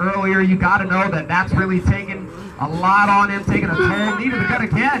face earlier. You got to know that that's really taking a lot on him, taking a toll. Knee to the gut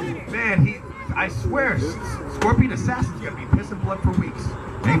again. Man, I swear, Scorpion Assassin's going to be pissing blood for weeks.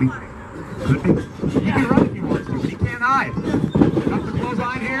 Maybe. Could be. He can run if he wants to, but he can't hide. Got the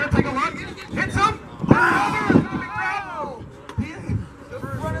clothesline here. Take a look. Hits him.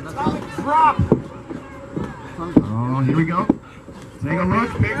 Drop. Oh, here we go. Take a look.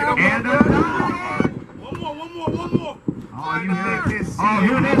 Picking him And up. One more. oh, you hit it. This Oh,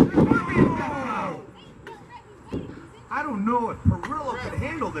 here it is. I don't know if Perillo can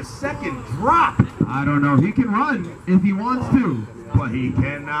handle the second drop, I don't know. He can run if he wants to. but he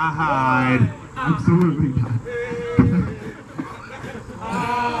cannot hide. Absolutely not.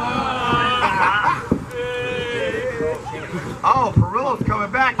 Oh, Perillo's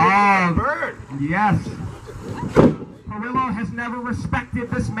coming back. Bird. Yes. Perillo has never respected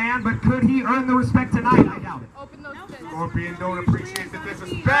this man, but could he earn the respect tonight? I doubt it. Open those fists. Scorpion don't appreciate the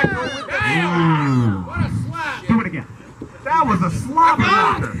disrespect. What a slap. Do it again. That was a slobber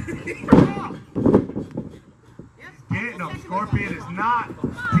knocker. Getting him. Scorpion is not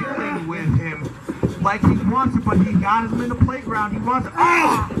dealing with him like he wants to, but he got him in the playground. He wants it.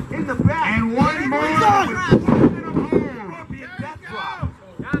 Oh, in the back. And one more. Scorpion death drop.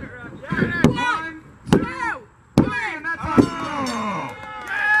 1, 2, 3. And that's all.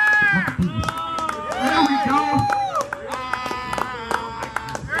 There we go.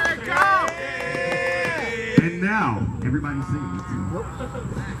 And now, everybody's singing.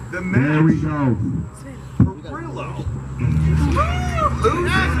 The There we match. go. Perillo.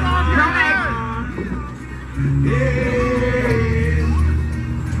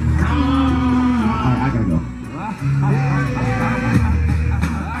 All right, I gotta go.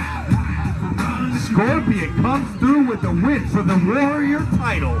 it for the Warrior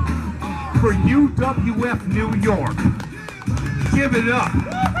title for UWF New York. Give it up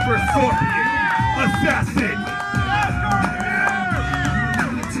for Scorpion Assassin.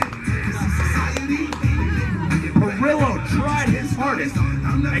 Perillo tried his hardest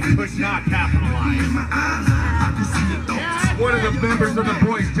and could not capitalize. One of the members of the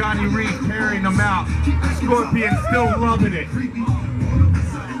boys, Johnny Reed, carrying them out. Scorpion still loving it.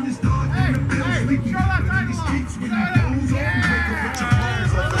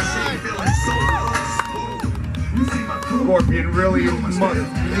 Scorpion really must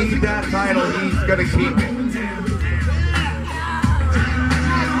need that title. He's gonna keep it.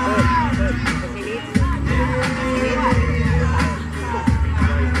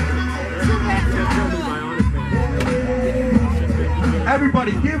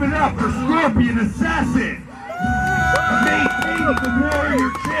 Everybody give it up for Scorpion Assassin. Maintaining the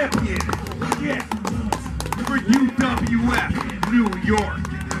Warrior Champion. Yeah. For UWF New York.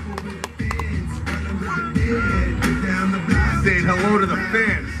 Saying hello to the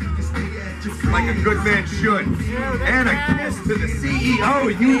fans. Like a good man should. And a kiss to the CEO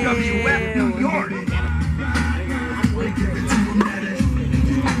of UWF New York.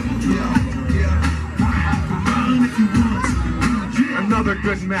 Another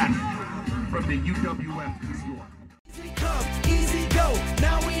good match from the UWF New York. Easy come, easy go.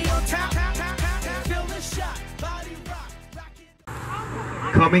 Now we on top. Feel the shot. Body rock.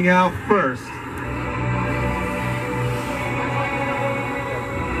 Coming out first.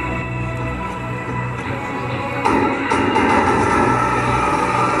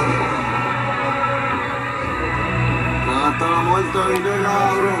 Hasta la muerte viene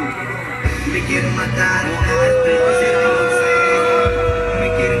cabrón. Me quieren matar.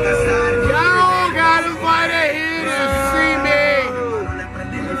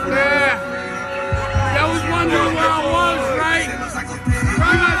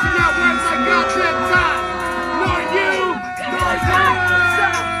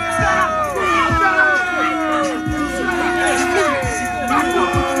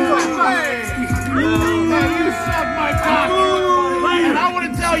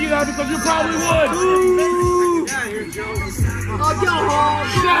 Because you probably would.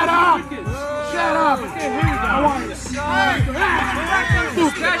 Shut up! Shut up!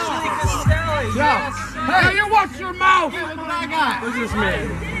 Hey, you watch your mouth! What's this man?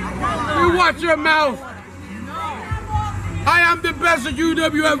 You watch your mouth! I am the best that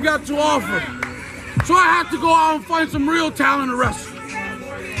UWF got to offer. So I have to go out and find some real talent to wrestle.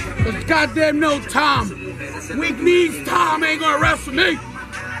 Because goddamn no Tom. Weak knees Tom ain't gonna wrestle me.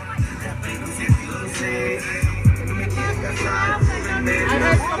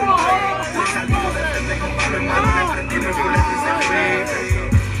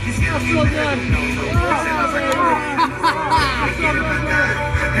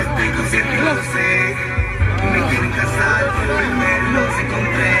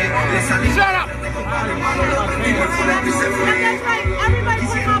 Shut up! Everybody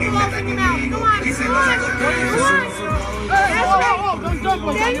put my balls in your mouth. Come on, come on, come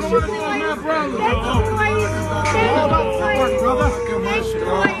on. Thank you, boys. Thank you, boys.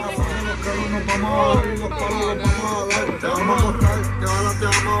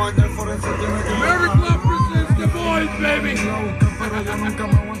 Merry Club presents the boys, baby.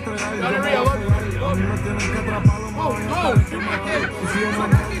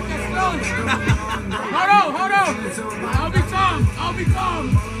 Hold on. I'll be calm.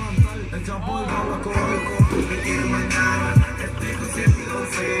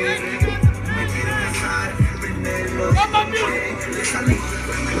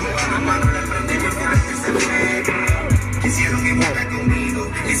 Quisieron invitar conmigo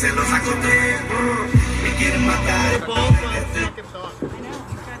y se los acoté. Me quieren matar.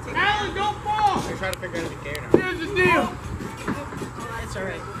 Alan, don't fall! Here's the deal. That's all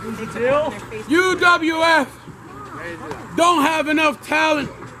right. UWF don't have enough talent.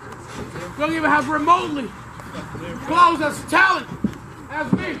 Don't even have remotely close as talent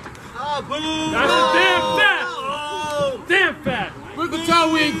as me. Oh, boo! That's a damn fat. We can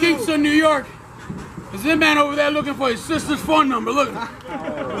tell we in Kingston, New York. There's that man over there looking for his sister's phone number. Look at him.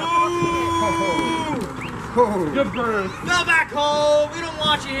 Good bird. Go back home. We don't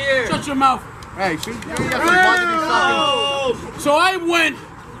want you here. Shut your mouth. Hey, shoot. So I went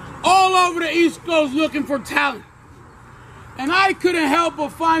all over the East Coast looking for talent. And I couldn't help but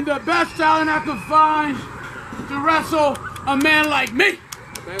find the best talent I could find to wrestle a man like me.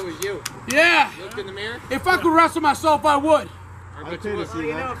 That was you. Yeah. Look in the mirror. If I could wrestle myself, I would. You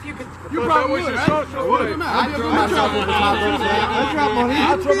know, if you could. You probably would, right? I'd throw myself over top rope. I'd drop money.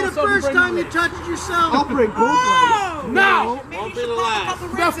 It'd be the first time you touched yourself. I'll break both legs. Now,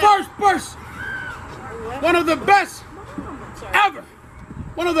 the first person, one of the best ever,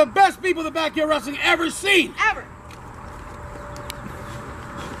 one of the best people the backyard wrestling ever seen. Ever.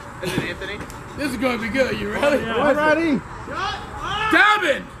 Is it Anthony? This is going to be good. You ready? I'm ready.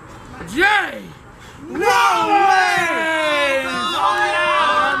 Devin J. No way! Ryan.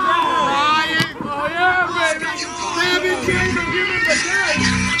 Oh yeah, baby. Devin J. Don't give him the day.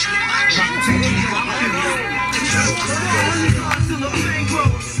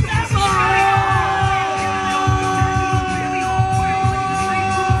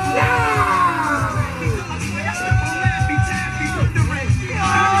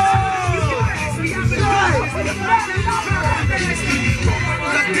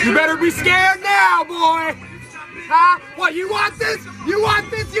 You better be scared now, boy. Huh? What, you want this? You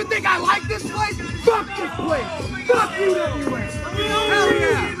want this? You think I like this place? Fuck this place. Fuck UWA. Hell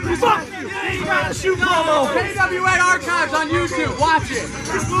yeah. Fuck you. You gotta shoot promo. KWA Archives on YouTube. Watch it.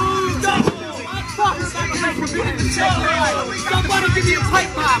 Somebody give me a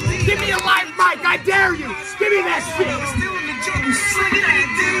pipe bomb. Give me a live mic. I dare you. Give me that shit.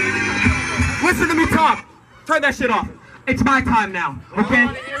 Listen to me talk. Turn that shit off. It's my time now, okay?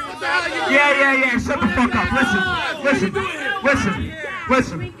 Yeah. Shut the fuck up. Listen.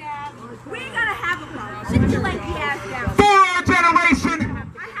 We ain't gonna have a problem. Sit your lanky ass down. For our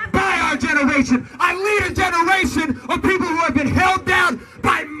generation, by our generation, I lead a generation of people who have been held down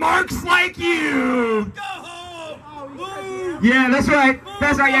by marks like you. Yeah, that's right.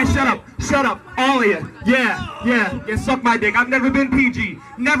 Yeah, shut up. All of you. Yeah, suck my dick. I've never been PG.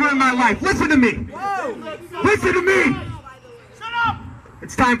 Never in my life. Listen to me. Shut up.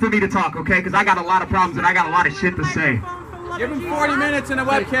 It's time for me to talk, okay? Because I got a lot of problems and I got a lot of shit to say. Give him 40 minutes in a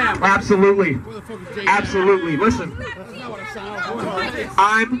webcam. Absolutely. Listen.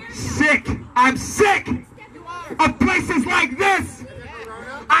 I'm sick of places like this.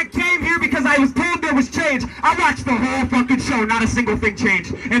 I came here because I was told there was change. I watched the whole fucking show, not a single thing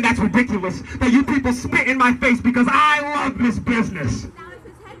changed. And that's ridiculous that you people spit in my face because I love this business.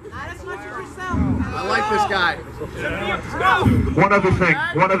 I like this guy. One other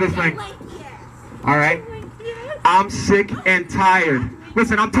thing. All right? I'm sick and tired.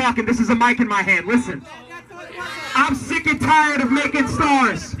 Listen, I'm talking. This is a mic in my hand. Listen. I'm sick and tired of making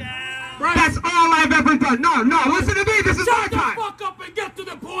stars. That's all I've ever done. No, listen to me. This is my time. Shut the fuck up and get to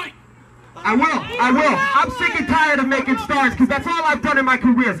the point. I will. I'm sick and tired of making stars because that's all I've done in my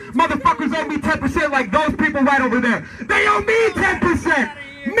career. Motherfuckers owe me 10% like those people right over there. They owe me 10%.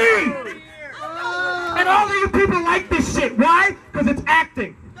 Me. And all of you people like this shit. Why? Because it's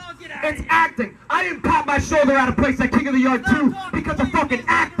acting. It's acting. I didn't pop my shoulder out of place at King of the Yard 2 because of fucking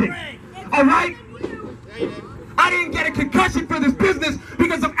acting. Alright? I didn't get a concussion for this business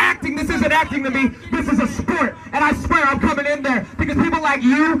because of acting. This isn't acting to me. This is a sport. And I swear I'm coming in there because people like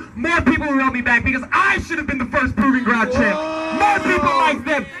you, more people will rub me back because I should have been the first Proving Ground champ. More people like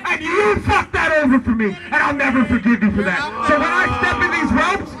them. And you fucked that over for me. And I'll never forgive you for that. So when I step in these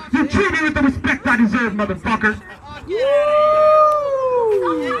ropes, you treat me with the respect I deserve, motherfucker.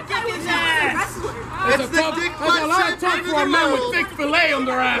 There's a lot of talk for a man with thick fillet on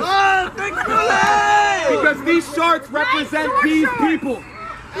their ass. Thick fillet! Because these shorts represent these people.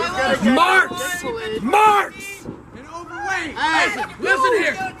 Marks! And overweight. Listen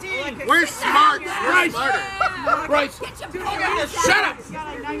here. We're smart. Bryce. Shut up.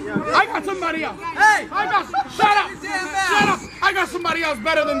 I got somebody else. Hey. Shut up. I got somebody else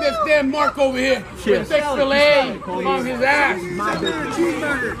better than this damn Mark over here. With thick fillet on his ass.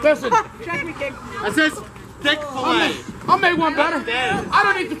 Listen. That's his thick fillet. I'll make one better. I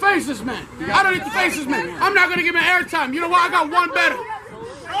don't need to face this man. I'm not going to give him airtime. You know what? I got one better.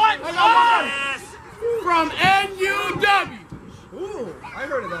 From NUW. Ooh, I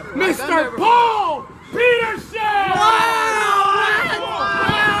heard of that. Mr. Paul Peterson!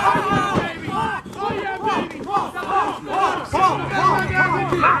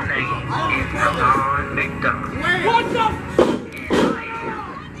 What the?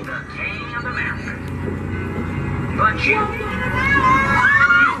 The king of the mountain. But you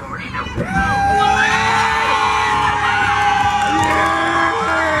already know.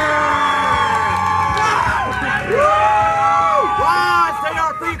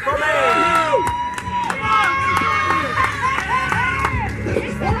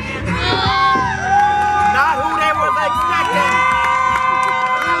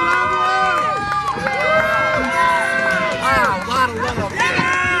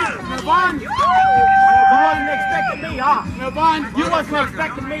 Navon, you wasn't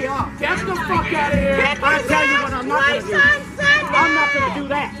expecting me, huh? Get the fuck out of here. I tell you what I'm not gonna do. I'm not gonna do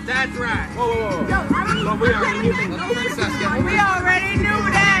that. That's right. We already knew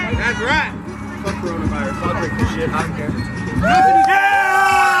that. That's right. Fuck coronavirus. I'll drink the shit. I don't care.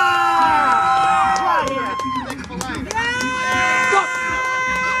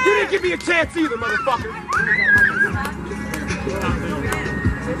 You didn't give me a chance either, motherfucker.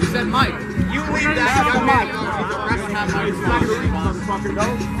 You said Mike. You leave that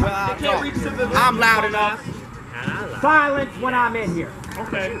I'm loud enough. Silence when I'm in here.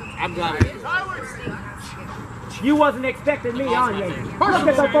 Okay. I'm glad. You wasn't expecting me, on you? Look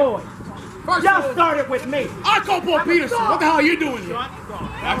at the boys. Y'all started with me. I call Paul Peterson. What the hell are you doing here?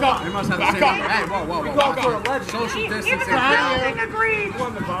 Back up. They must have the same. Hey, whoa. Back up. Social distancing.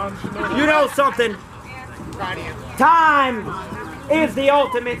 You know something? Time is the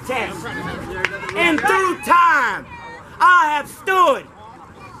ultimate test. And through time, I have stood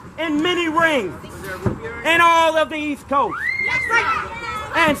in many rings in all of the East Coast.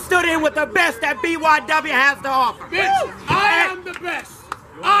 And stood in with the best that BYW has to offer. Bitch, I am the best.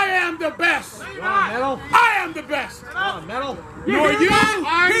 I am the best. I am the best. Metal. Nor you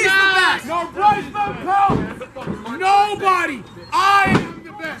are He's not. the best. Nor Bryce Van Pelt. Nobody. I am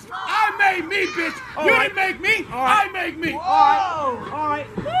the best. I made me, bitch. You didn't make me. I make me. All right.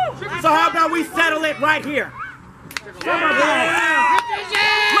 So how about we settle it right here?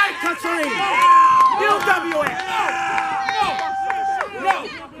 Mike Country. UWF.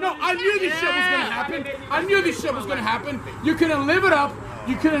 No, I knew this shit was gonna happen. I knew this shit was gonna happen. You couldn't live it up.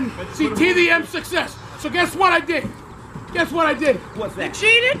 You couldn't see TDM success. So guess what I did? Guess what I did? What's that?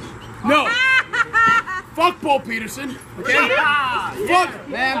 Cheated? No. Fuck Paul Peterson. Okay? Fuck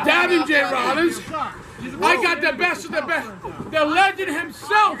Davin J. Rollins. I got the best of the best. The legend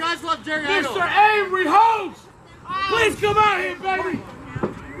himself. You guys love Jerry Mr. Avery Holmes. Please come out here, baby.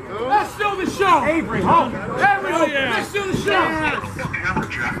 Let's do the show. Avery Holmes. Avery Holmes. Let's do the show.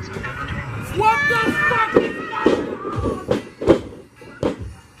 What the fuck?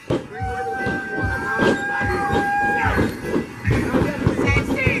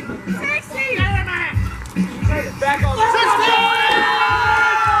 Back on. 60.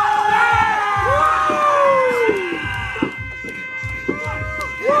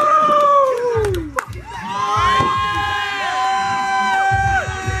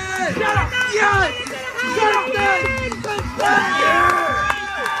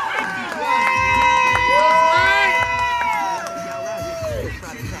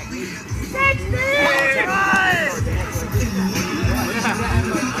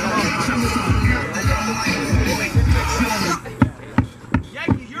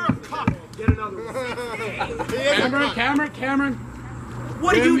 You're a cuck. Get another one. Cameron.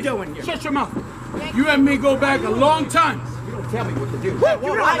 What are you doing here? Shut your mouth. You and me go back a long time. You don't tell me what to do.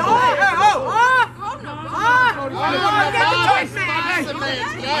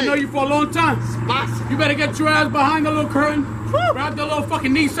 I know you for a long time. You better get your ass behind the little curtain. Grab the little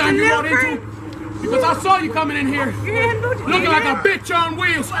fucking Nissan you brought into. Because I saw you coming in here looking like a bitch on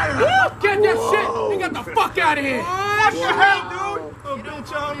wheels. Get that shit and get the fuck out of here. What the hell, dude? A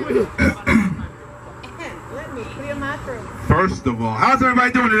bitch on wheels. Let me clear my throat. First of all, how's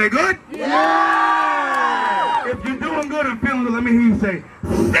everybody doing today? Good? Yeah! If you're doing good and feeling good, let me hear you say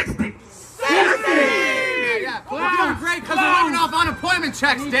 60! 60! Yeah. We're doing great because we're living off unemployment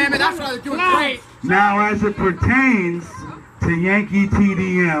checks, damn it. That's why they're doing great. Now, as it pertains to Yankee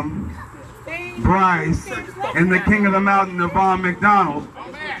TDM, Bryce, and the King of the Mountain, Devon McDonald,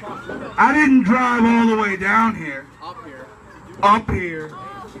 I didn't drive all the way down here, up here,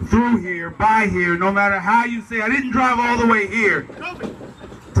 through here, by here, no matter how you say. I didn't drive all the way here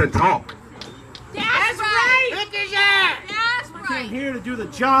to talk. That's right! That's right! I'm here to do the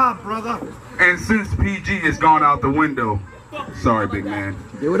job, brother. And since PG has gone out the window, sorry, big man.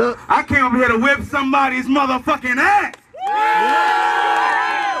 Do it up. I came up here to whip somebody's motherfucking ass.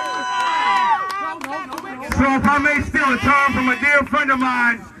 So if I may steal a term from a dear friend of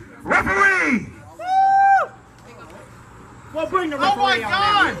mine, referee. Well, bring the referee. Oh my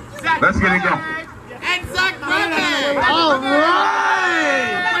God! Let's get it going. And Zach Brother! All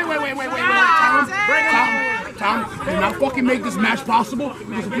right. Wait, Tom, do not fucking make this match possible.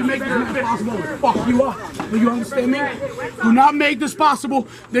 Because if you make this match possible, I'll fuck you up. Do you understand me? Do not make this possible.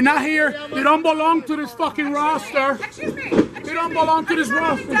 They're not here. They don't belong to this fucking roster. Excuse me. They don't belong to this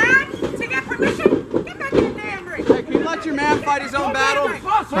roster. Dad, to get permission, get back in the damn ring. Hey, can you let your man fight his own battle?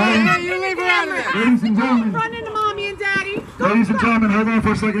 Hey, you leave her out of there. Ladies and gentlemen, Run into mommy and daddy. ladies and gentlemen, hold on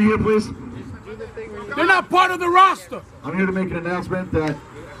for a second here, please. They're not part of the roster. I'm here to make an announcement that,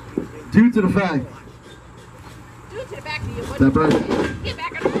 due to the fact Do it to the back of you. that Bryce Get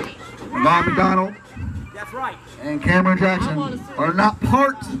back in the ring. Bob McDonald That's right. and Cameron Jackson are not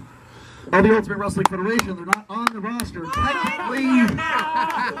part of the Ultimate Wrestling Federation. They're not on the roster. Technically,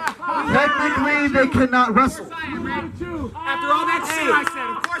 they cannot wrestle. After all that shit I said,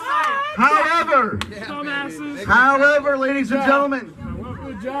 of course I am. However, ladies and gentlemen.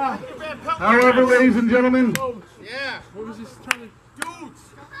 However, ladies and gentlemen. Yeah. What was this trying to do?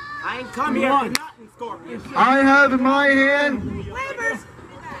 I ain't come here for nothing, Scorpion. I have in my hand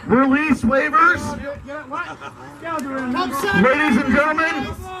release waivers. Ladies and gentlemen,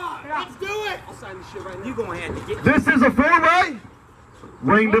 Let's do it. You go ahead and get this is a four-way.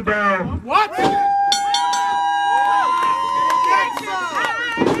 Ring the bell. What? What's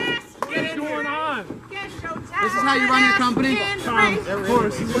going on? This is how you run your company? Of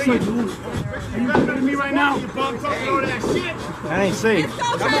course. Are you better than me right now? You bumped up all that shit. That ain't safe.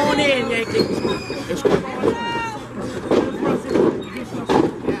 Come on in, Yankee.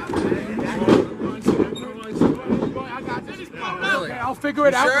 I'll figure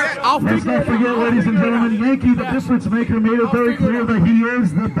it out. Let's not forget, ladies and gentlemen, Yankee, the difference maker, made it very clear that he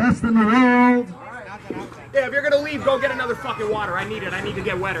is the best in the world. Yeah, if you're gonna leave, go get another fucking water. I need it. I need to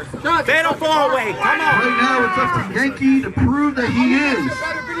get wetter. Fatal 4-way. Come on. Right now, it's up to Yankee to prove that he is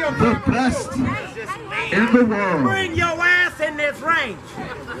the best in the world. Bring your ass in this ring.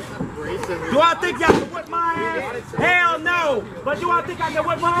 Do I think y'all can whip my ass? Hell no. But do I think I can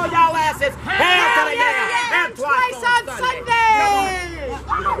whip all y'all asses? Hell to the yeah. And twice on Sunday.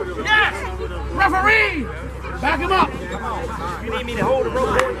 Yes. Referee. Back him up. You need me to hold the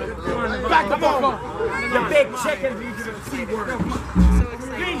rope? Back the fuck up. You big chicken.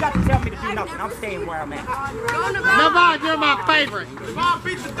 You ain't got to tell me to do nothing. I'm staying where I'm at. Nevon, you're my favorite. Nevon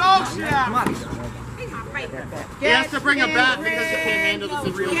beats the dog shit out of me. He has to bring a bat because he can't handle this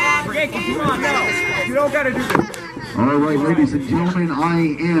in real life. Come on, no. You don't got to do this. All right, ladies and gentlemen,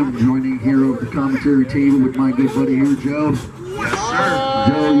 I am joining here at the commentary table with my good buddy here, Joe. Yes, sir.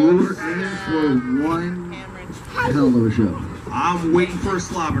 Joe, you are in for one hell of a show. I'm waiting for a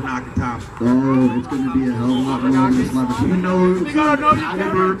slobber knocker, Tom. Oh, it's going to be a hell of a lot more than this level. You know the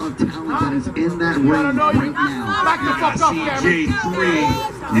caliber of talent that is in that ring right now. Back the fuck up, CJ3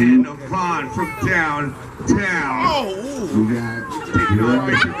 and Nevon from downtown. We got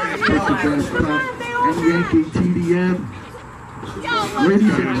Mr. Fast Pop and Yankee TDM.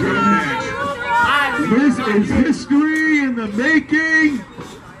 Ladies and gentlemen, this is history in the making.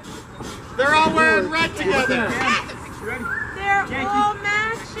 They're all wearing red together. They're all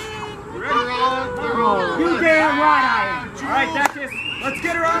matching. You damn right I am. All right, that's it. Let's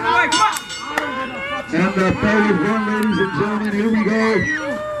get her on the way. Come on. And the third one, ladies and gentlemen, here we go.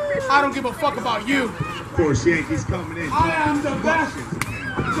 I don't give a fuck about you. Of course, Yankees coming in. I am the best. The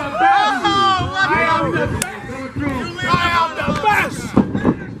best. I am the best. I am the best.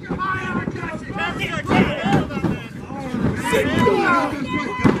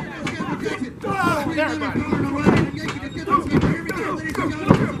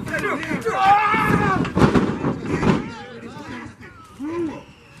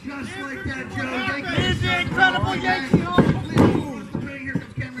 Just like that, Joe. Here's the incredible Yankee.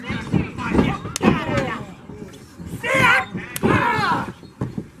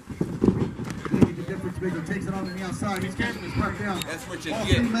 Takes it on the outside. He's catching his back down. That's what you All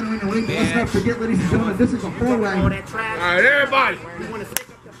get. three men are in the ring. Let's not forget, ladies and gentlemen, this is a four-way. All right, everybody.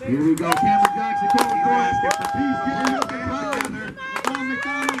 Here we go. Cameron Jackson going for it. He's getting with the crowd. Paul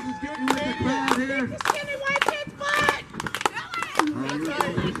McDonald is getting with the crowd here. Skinny white kid's butt.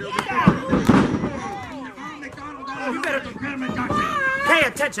 You better pay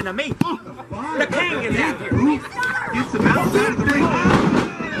attention to me. The king is out here. Gets him outside of the ring.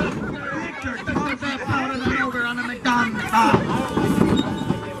 Over on the McDonald.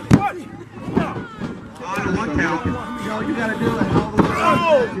 On one count. You gotta do it.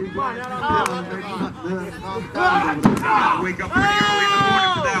 Wake up pretty early in the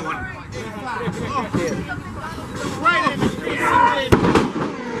morning for that one.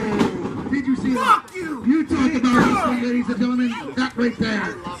 Did you see that? You talk about wrestling, ladies and gentlemen. That right there.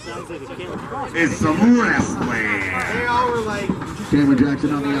 It's some wrestling. Cameron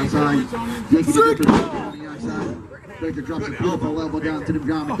Jackson on the outside. Yankee the Victor on the outside. Victor drops a beautiful elbow down to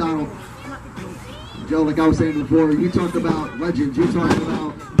John McDonald. Joe, like I was saying before, you talked about legends. You talked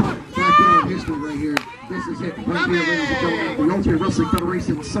about backyard history right here. This is it right here, ladies and gentlemen. The Ultimate Wrestling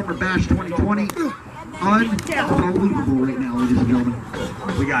Federation Summer Bash 2020. Unbelievable right now, ladies and gentlemen.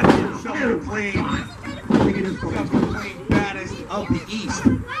 We got self-proclaimed baddest of the East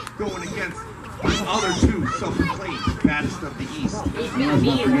going against the other two self-proclaimed baddest of the East. Let's not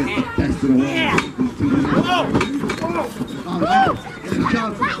forget the best of the world. Oh, and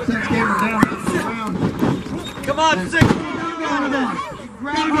John sends Cameron down to the ground. on, 6.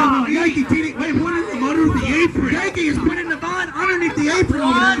 Yankee, wait, what is him under the apron? Yankee is putting the Vaughn underneath the apron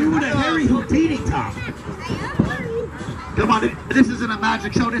over there doing a Harry Houdini, Tom. Come on, this isn't a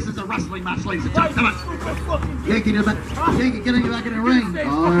magic show, this is a wrestling match, ladies and gentlemen. Come on. Yankee, getting back in the ring.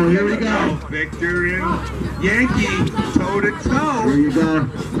 Oh, here we go. Victor and Yankee, toe to toe. Here you go.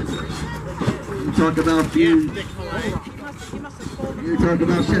 You talk about feud. You talk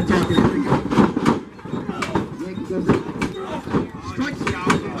about shit talking. Here we go. Yankee goes in. Strikes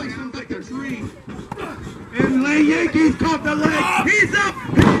out. Strikes him like a tree. And Yankee's caught the leg. He's up.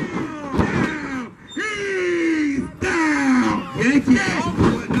 He's down. Yankee is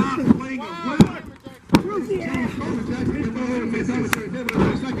not playing a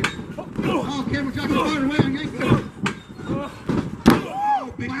Oh, Cameron Jackson fired away on Yankee.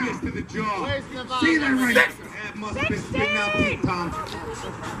 Oh, big kiss to the jaw. See that right? That must have been spitting out deep, Tom.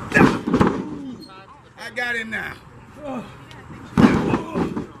 I got it now.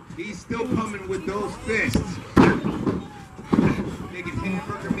 He's still coming with those fists. Making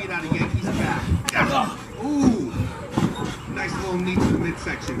hamburger meat out of Yankee's back. Ooh. Nice little knee to the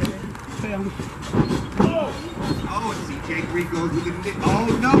midsection. Oh, CJ Green goes with the knee. Oh,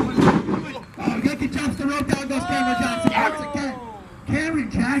 no. Oh, Yankee jumps the rope, down goes Cameron Jackson. Once again. Cameron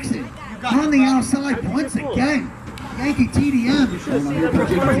Jackson on the outside once again. Yankee TDM.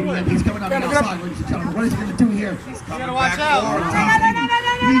 He's coming on the outside, ladies and gentlemen. What is he going to do here? He's coming back forward.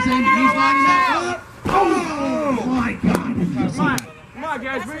 He's in. He's lining up. Oh, my God. Come on,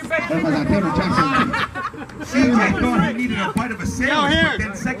 guys, bring it back. Oh, my God, Cameron Jackson. CJ thought he needed a bite of a sandwich, but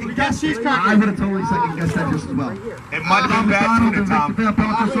then second guessed it. I would have totally second guessed that just as well. It might have been bad tuna, Tom. Victor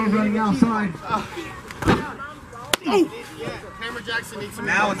Van Pelt's over on the outside.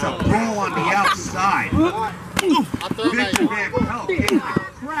 Now it's a brawl on the outside. Victor Van Pelt getting the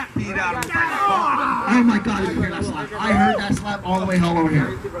crap beat out of him. Oh my God, did you hear that slap? I heard that slap all the way home over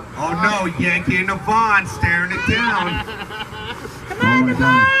here. Oh no, Yankee and Navon staring it down. Oh my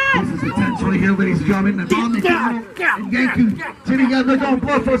God, this is potentially here, ladies and gentlemen. Navon and Yankee sitting together, going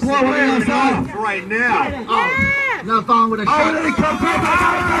blow for blow on the outside. Right now. Navon with a shot. Oh, they come back.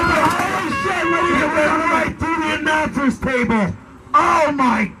 Oh shit, ladies and gentlemen, right to the announcer's table. Oh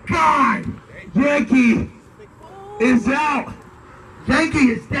my God, Yankee is out. Yankee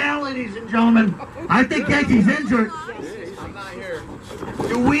is down, ladies and gentlemen. I think Yankee's injured.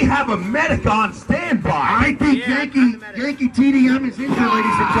 Do we have a medic on standby? I think Yankee TDM is injured,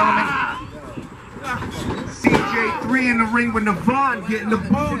 ladies and gentlemen. CJ3 in the ring with Navon getting the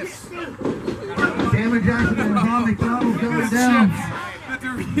boots. Cameron Jackson and Navon McDonald going down. The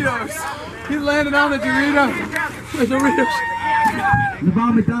Doritos. He landed on the Doritos. The Doritos.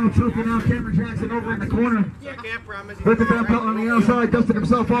 Navon McDonald choking out Cameron Jackson over in the corner. Victor Van Pelt on the outside, dusting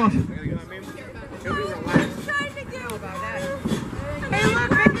himself off.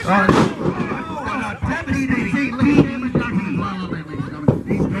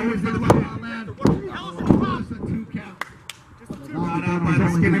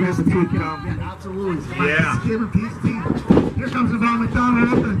 Absolutely. Yeah. Here comes Navon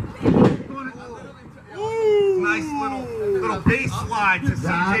McDonald. Nice little base slide to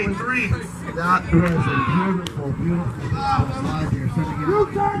CJ3. That was a beautiful slide here. You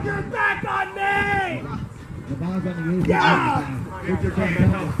turned your back on me! The ball's on the outside. Yeah. Victor Van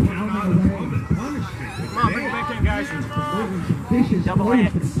Pelt pounding away. Come on, bring it back in, guys. Vicious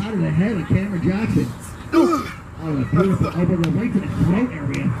blows to the side of the head of Cameron Jackson. Oh, a beautiful elbow right to the throat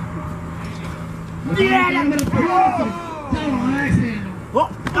area. Yeah!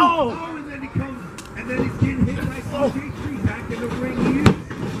 Oh, and then he comes, and then he's getting hit by CJ3 back in the ring.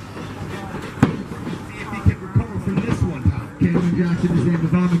 See if he can recover from this one, Tom. Cameron Jackson is in.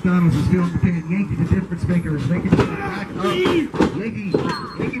 Navon McDonald is feeling the pain. Yankee the difference maker is making it back up.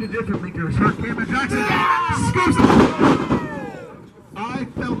 Yankee the difference maker is hurt. Cameron Jackson scoops it. I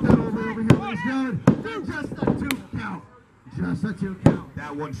felt that over here, ladies and gentlemen. Just a 2 count. Just a 2 count.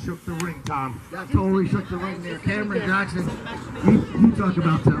 That one shook the ring, Tom. That totally shook the ring there. Cameron Jackson, you talk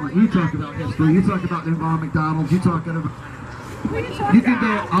about talent, you talk about history, you talk about Navon McDonald, you talk about... You can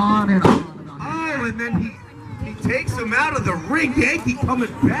go on and on. Oh, and then he takes him out of the ring. Yankee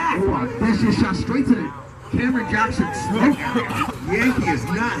coming back. Oh, vicious shot straight to the Cameron Jackson's throat. Yankee is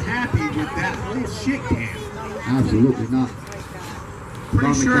not happy with that whole shit can. Absolutely not.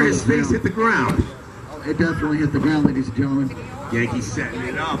 Pretty sure his face hit the ground. It definitely hit the ground, ladies and gentlemen. Yankee's setting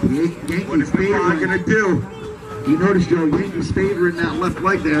it up. Yankees What is Navon gonna do? You notice, Joe, Yankees favoring that left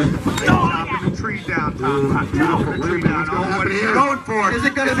leg there. Chopping the tree down, Tom. Chopping the tree down. Oh, what is he going for? Is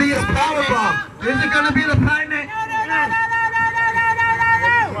it going to be his powerbomb? Is it going to be the pine?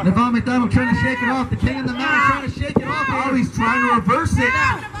 Nevon McDonald trying to shake it off. The king and the man trying to shake it off. Oh, he's trying to reverse it.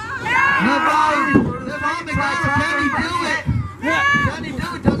 Nevon McDonald, can he do it? Can he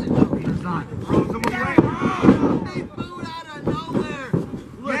do it? Does it? No, he does not. Throws him away. They booed out of nowhere.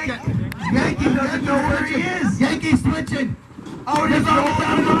 Look at Yankee doesn't know where he is. Yankee switching. Oh, he's Nevon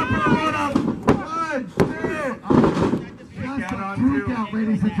on McDonald. One, two. Just a 2 count,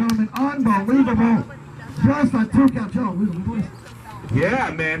 ladies and gentlemen. Unbelievable. Just a 2 count. Joe, boys.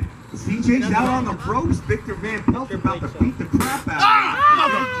 Yeah, man. CJ's out on the ropes. Victor Van Pelt about to beat the crap out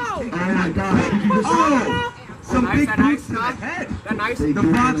of him. Oh my God. Oh! Some big boots to the head. The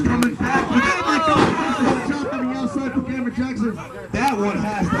Bron's coming back. Oh my God! Chop on the outside for Cameron Jackson. That one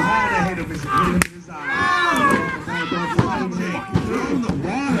has to hit him in his eye. Throw the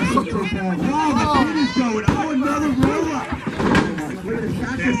water. Oh, the pin is going. Oh, another roll-up.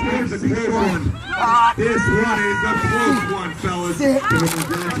 This is a close one. This one is a close one, fellas.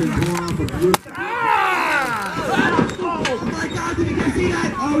 Oh my God, did you guys see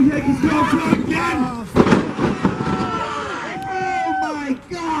that? Oh, Yankees going for it again. Oh my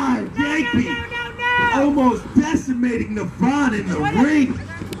God, Yankee almost decimating Nevon in the ring.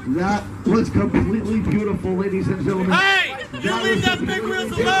 That was completely beautiful, ladies and gentlemen. Hey! You leave that big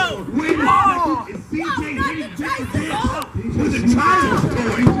wheels alone! Wait a second, is CJ hitting Victor Van Pelt with a child's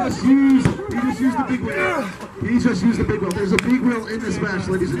toy? He just used the big wheel. He just used the big wheel. There's a big wheel in this match,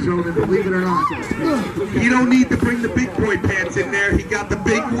 ladies and gentlemen, believe it or not. You don't need to bring the big boy pants in there. He got the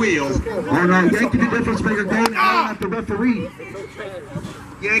big wheels. Oh no, Yankee the difference maker going out at the referee.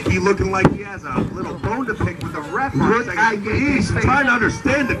 Yankee looking like he has a little bone to pick with the ref. He's trying to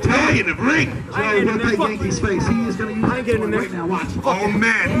understand the Italian of ring. Joe, look at Yankee's face. He is going to use it right now. Watch. Oh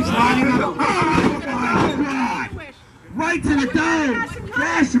man, he's lining up. Oh my God! Right to the dome.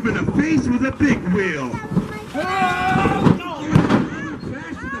 Bash him in the face with a big wheel. Bash in the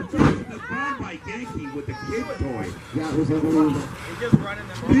face of the ball by Yankee with the kid toy. That was unbelievable.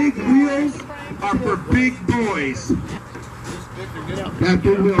 Big wheels are for big boys. That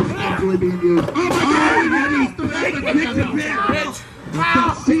big wheel is actually being used. Oh my God! He's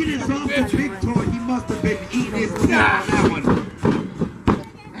the seat is off the big toy. He must have been eating his teeth on that one.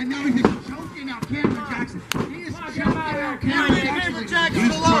 And now he's choking out Cameron Jackson. He is choking out Cameron Jackson.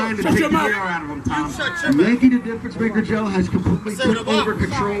 He's trying to take the air out of him, Tom. Yankee the difference maker Joe has completely took over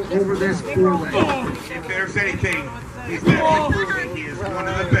control over this four-way. If there's anything, he's been proving he is one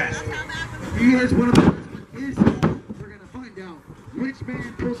of the best. He is one of the best. We're going to find out which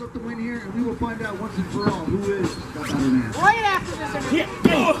man pulls up the win here, and we will find out once and for all who is the better man. Right after this interview.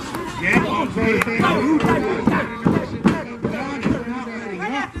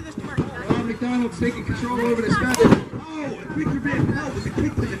 McDonald's taking control over this match. Oh, Victor Van Pelt with the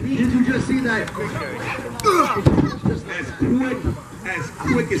kick to the knee. Did you just see that? As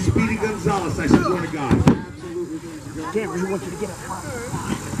quick as Speedy Gonzalez, I swear to God. Cameron, we want you to get up.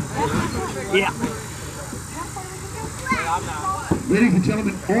 Yeah. Ladies and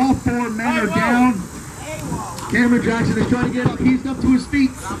gentlemen, all 4 men are down. Cameron Jackson is trying to get up. He's up to his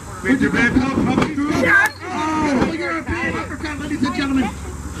feet. Victor Van Pelt coming through. Oh, European uppercut, ladies and gentlemen.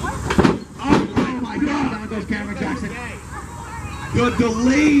 Oh my God, down goes Cameron Jackson. The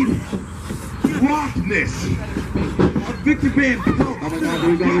delayed rockness of Victor Van Pelt. Oh my God,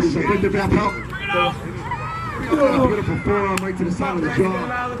 here we go, ladies and Victor Van Pelt. Oh, beautiful forearm right to the side of the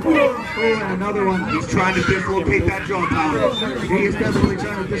jaw. Oh, and another one. He's trying to dislocate that jaw, Tom. He is definitely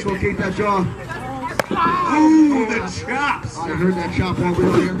trying to dislocate that jaw. Oh, the chops. I heard that chop while we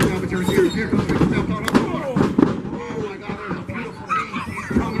were here in the commentary. Here comes Victor Van Pelt. Oh my God, there's a beautiful knee. He's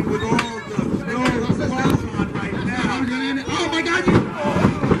coming with all the gloves on right now. Oh my God!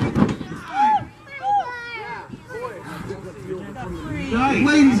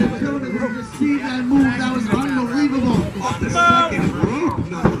 Ladies and gentlemen, did you see that move? That was unbelievable. Off the second rope,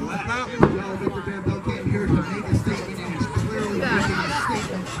 no less. Victor Van Pelt came here to make a statement, and he's clearly making a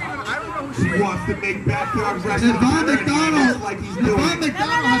statement. He wants to make backyard wrestling. Nevon McDonald, like he's Nevon doing.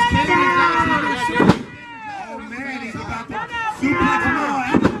 McDonald has Cameron Jackson. Oh man, he's about to suplex him on.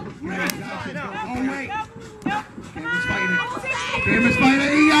 Oh wait. Cameron's fighting. Cameron's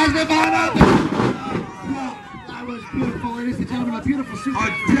fighting. He has Nevon out there. That was beautiful, ladies and gentlemen. A beautiful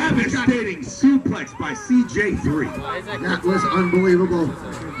suplex. A devastating suplex by CJ3. That was unbelievable.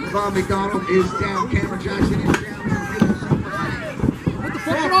 Nevon McDonald is down. Cameron Jackson is down.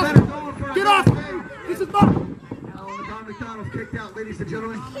 Get off! This is not. Nevon McDonald kicked out, ladies and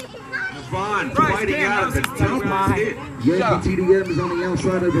gentlemen. Nevon fighting out of the toughest hit. Yankee TDM is on the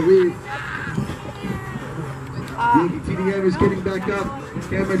outside, I believe. Yankee TDM is getting back up.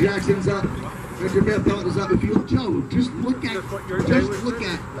 Cameron Jackson's up. Victor Van Pelt is up. If you Joe, just look at Victor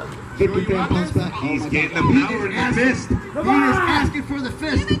Van Pelt's back. He's getting the power in the fist. He is asking for the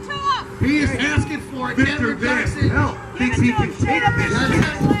fist. He is asking for it. Victor Van Pelt thinks he can take this.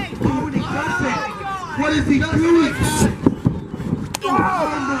 Oh, and he doesn't. What is he doing? Oh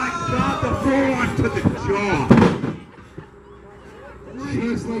my God, the forearm to the jaw.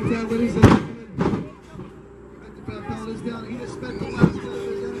 Just like that, ladies and gentlemen. Victor Van Pelt is down. He just spent the last bit of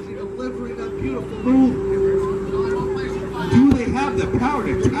his energy delivering that beautiful move. Do they have the power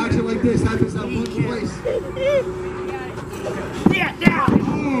to action like this happens at one place?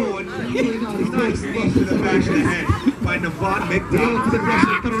 Oh, and really nice knee to the back of the head by Navon McDonald. To the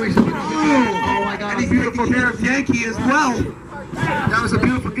Wrestling Federation. Oh my God. And he's taking care of Yankee as well. That was a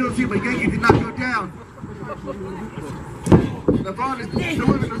beautiful guillotine, but Yankee did not go down. Navon is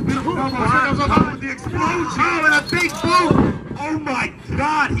delivering this beautiful elbow. The explosion. Oh, and a big boot. Oh my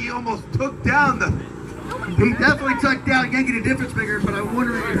God, he almost took down the... He definitely took down Yankee the difference maker, but I'm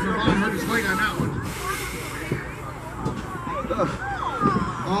wondering if Navon hurt his leg on that one.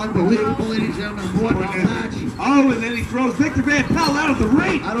 Unbelievable, ladies and gentlemen. What a match. Oh, and then he throws Victor Van Pelt out of the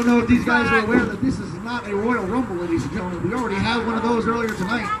ring. I don't know if these guys are aware that this is not a Royal Rumble, ladies and gentlemen. We already had one of those earlier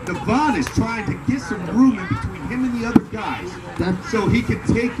tonight. Navon is trying to get some room in between him and the other guys so he can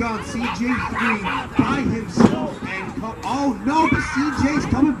take on CJ3 by himself and come. Oh no, but CJ's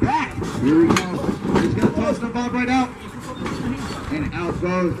coming back. Here we go. He's going to toss Navon right out. And out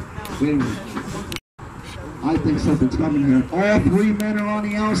goes. Wait a minute. I think something's coming here. All three men are on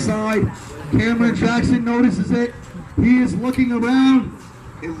the outside. Cameron Jackson notices it. He is looking around.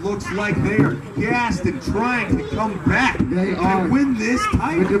 It looks like they are gassed and trying to come back. They are. To win this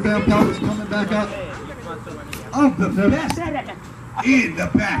title. Victor Van Pelt is coming back up. Of the best in the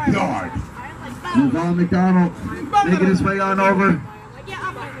backyard. Navon McDonald making his way on over.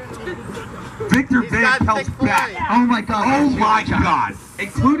 Victor Van Pelt's back. Oh my God. Oh my God.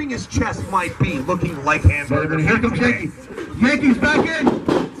 Including his chest might be looking like hamburger. Here comes Yankee. Yankee's back in.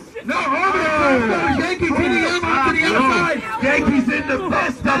 No, oh! Yankee to the outside. Yankee's in the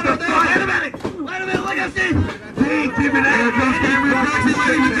best of the fight. Wait a minute, look at this. They give it out.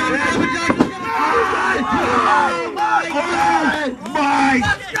 Oh my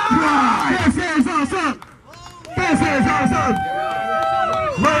God. This is awesome. This is awesome.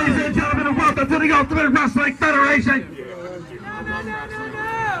 Ladies and gentlemen, welcome to the Ultimate Wrestling Federation.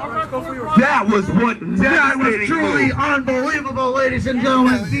 That was one That was truly unbelievable, ladies and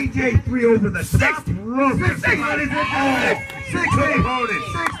gentlemen. CJ3 over the top rope.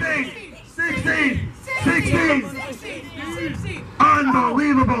 16.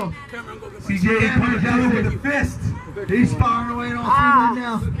 Unbelievable. CJ comes out with a fist. He's firing away at all three right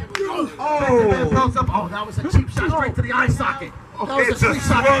now. Oh, that was a cheap shot straight to the eye socket. It's a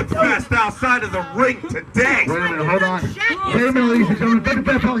slugfest outside of the ring today. Wait a minute, hold on. Wait a minute, ladies and gentlemen. Victor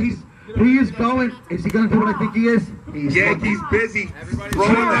Van Pelt, he is going. Is he going to do what I think he is? Yankee's busy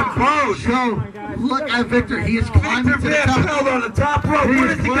throwing them bows. So, look at Victor. He is climbing to the top. Victor Van Pelt on the top rope. What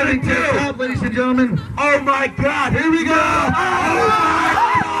is he going to do? Top, ladies and gentlemen. Oh my God! Here we go! Oh my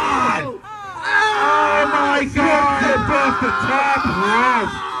God! Oh my God! Off the top rope.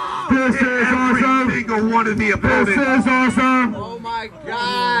 This is awesome. Every single one of the opponents. This is awesome. Oh my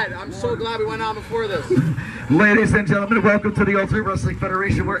God! I'm so glad we went on before this. Ladies and gentlemen, welcome to the Ultimate Wrestling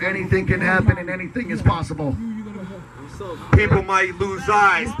Federation, where anything can happen and anything is possible. People might lose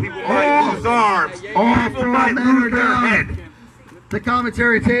eyes. People might lose arms. People might lose their head. The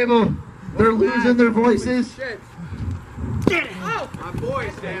commentary table, they're losing their voices. My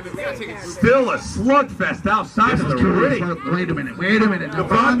boys, damn it. We gotta take it. Still a slugfest outside of the ring. Wait a minute.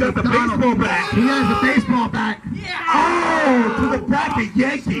 Navon got the baseball bat. He has the baseball bat. Oh, to the back of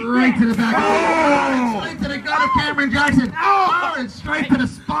Yankee. Right to the back. Oh! Straight to the gut of Cameron Jackson. Oh, and straight to the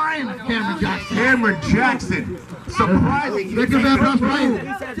spine of Cameron Jackson. Cameron Jackson. Surprising. Victor Van Pelt's right.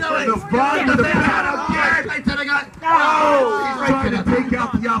 Navon to the back again. Straight to the gut. Oh, he's trying to take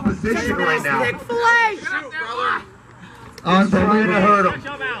out the opposition right now. He's trying to hurt him.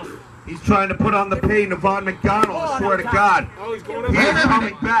 He's trying to put on the pain. Navon McDonald, I swear to God. He's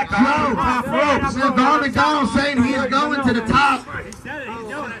coming back on the top ropes. Navon McDonald saying he is going to the top.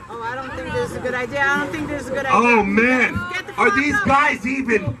 Oh, I don't think this is a good idea. Oh man, are these guys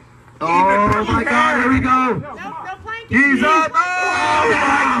even? Oh my God, here we go. He's up. Oh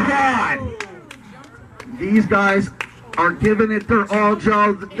my God. These guys are giving it their all,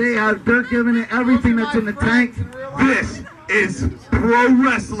 Joe. They're giving it everything that's in the tank. This is pro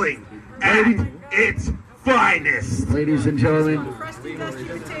wrestling at its finest. Ladies and gentlemen, Crusty, dusty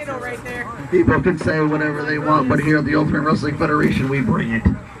potato right there. people can say whatever they want, but here at the Ultimate Wrestling Federation, we bring it.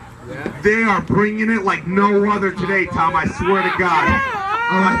 They are bringing it like no other today, Tom. I swear to God.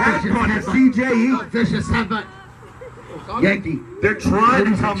 CJE. Vicious headbutt. Yankee. They're trying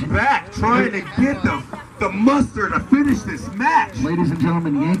to come back, trying to get the muster to finish this match. Ladies and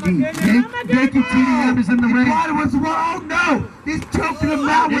gentlemen, Yankee TDM is in the ring. What's wrong? No, he's choking him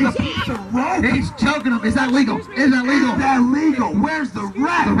out with a piece of rope. He's choking him. Is that legal? Is that legal? Is that legal? Where's the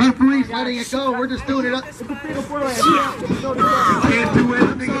ref? The referee's letting it go. We're just doing it up. You can't do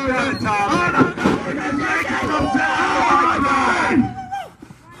anything about it, Tom.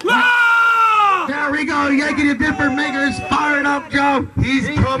 There we go. Yankee the Different Maker is fired up, Joe. He's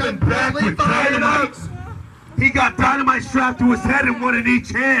coming back with dynamite. He got dynamite strapped to his head and one in each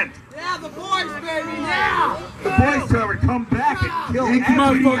hand. Yeah, the boys, baby, now! The boys, Trevor, come back and kill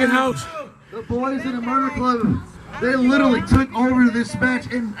motherfucking house. The boys in the Murder Club, they literally took over this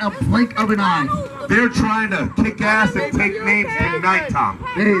match in a blink of an eye. They're trying to kick ass and take names tonight, Tom.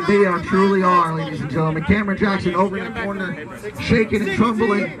 They truly are, ladies and gentlemen. Cameron Jackson over in the corner, shaking and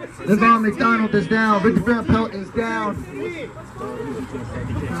trembling. Devon McDonald is down. Victor Van Pelt is down.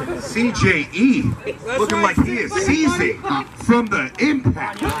 CJE looking like he is seizing from the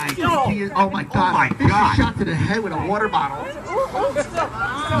impact. Oh my God! Vicious shot to the head with a water bottle.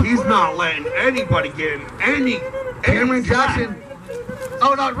 He's not letting anybody get in any. Cameron Jackson.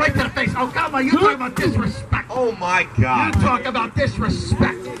 Oh no! Right to the face. Oh come on! You talk about disrespect. Oh my God! You talk about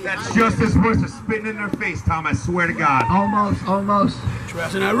disrespect. That's just as worse as spitting in their face, Tom. I swear to God. Almost.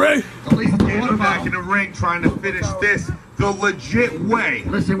 Trash in that ring. At least the Get water him back bottle. in the ring, trying to finish this the legit way.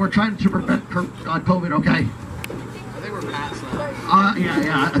 Listen, we're trying to prevent COVID, okay? I think we're past that.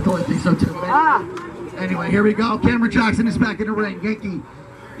 Yeah, I totally think so too. Anyway, here we go. Cameron Jackson is back in the ring.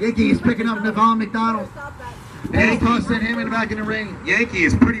 Yankee is picking up Devon McDonald. And tossing him back in the ring. Yankee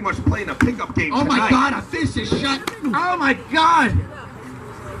is pretty much playing a pickup game Oh tonight. my God, a fist is shut. Oh my God.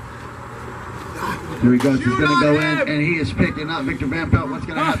 Here he goes. He's going to go in, and he is picking up Victor Van Pelt. What's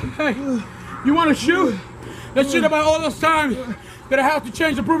going to happen? Hey, you want to shoot? That shit about all this time that I have to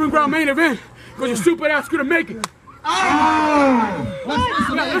change the Proving Ground main event because your stupid ass couldn't make it.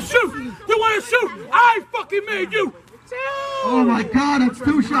 Let's shoot. You want to shoot? I fucking made you. Oh my God, it's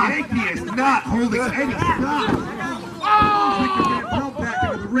two shots. Yankee is not holding any stop. Victor Van Pelt back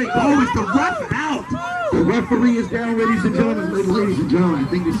into the ring. Oh, is the ref out? The referee is down, ladies and gentlemen. Ladies and gentlemen, I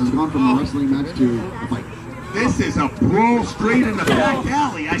think this has gone from a wrestling match to a fight. This is a brawl straight in the back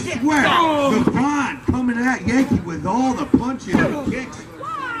alley, I swear. Devon coming at Yankee with all the punches and kicks.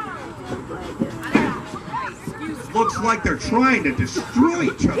 Looks like they're trying to destroy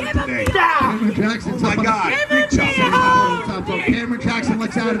each other today. Cameron Jackson's Oh my God, big chop. Cameron Jackson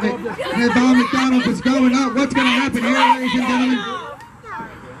lets out of it. Devon McDonald is going up. What's going to happen here, ladies and gentlemen?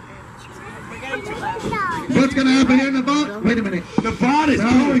 What's going to happen here, Devon? Wait a minute. Devon is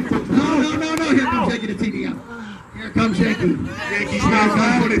going for No. Here comes Yankee to TDM. Here comes Yankee. Yankee's not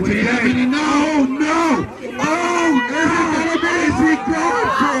having it today. No. Oh, is he going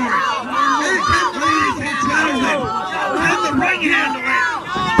for it? Ladies and gentlemen, let the ring handle it.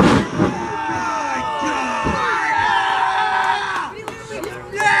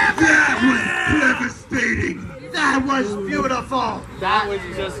 That was devastating. That was beautiful. That was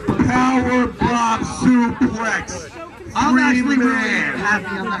just. Power bomb suplex. I'm actually really Man.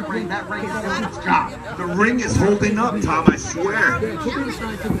 happy on that ring. That ring is doing its job. The ring is holding up, Tom, I swear.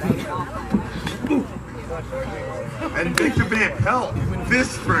 And Victor Van Pelt,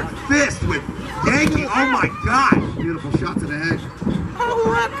 fist for fist with Yankee. Oh my God. Beautiful shot to the head.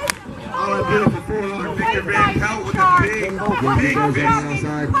 Oh, a beautiful forearm. Victor Van Pelt with a big fist.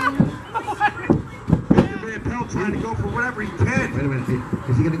 Victor Van Pelt trying to go for whatever he can. Wait a minute.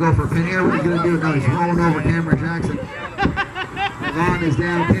 Is he going to go for a pin here? What is he going to do? No, he's rolling over Cameron Jackson. Devon is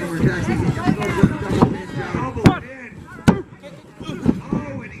down. Cameron Jackson. Double pin.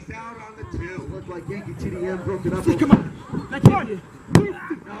 Oh, and he's out on the two. Looks like Yankee TDM broke it up. Come on.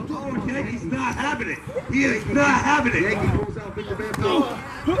 Oh, Yankee's not having it. He is not having it. Yankee pulls out Victor Van Pelt.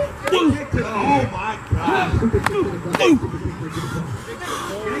 Oh my God.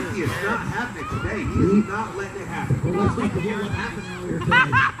 Yankee is not having it today. He is not letting it happen. Well, let's not forget what happened earlier today.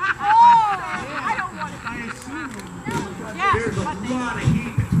 I don't want to. There's a lot of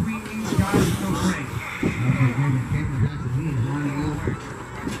heat between these guys in the ring. Cameron Jackson, he is lining up.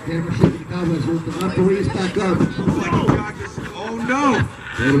 Cameron shaking the cobwebs with the referee is back up. Oh no!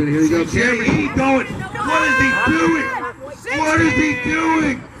 Here we go. Cameron going. What is he doing? What is he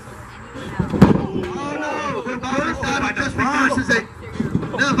doing? Oh no! Reversed out. He just reverses it.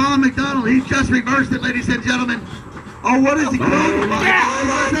 Devon McDonald, he just reversed it, ladies and gentlemen. Oh, what is he doing?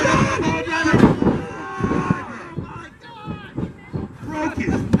 Broke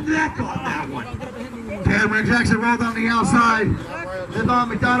his neck. neck on that one. Cameron Jackson rolled on the outside. Devon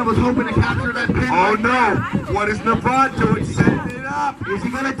McDonald was hoping to capture that pin. Oh no! What is Navon doing? Setting it up. Is he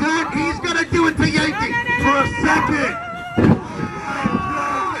gonna do it? He's gonna do it to Yankee For a second.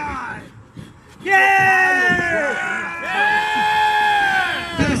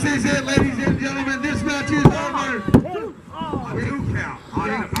 This is it, ladies and gentlemen. This match is over. Two count.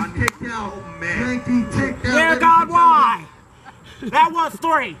 Yankee kicked out. Oh, man. Yankee kicked out. Dear God, why? That was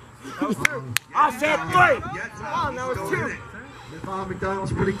 3. I said 3. That was 2. Devon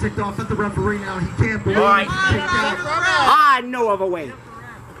McDonald's pretty ticked off at the referee now. He can't believe Right. he's kicked out. I know of a way.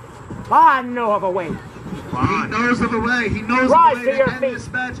 I know of a way. He knows of a way. He knows Rise of a to way your to end feet.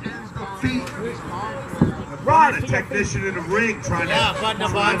 this match ends defeat. Rise A to your feet. technician in the ring trying to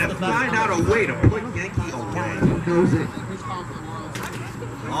find out a way to put Yankee away. He knows it.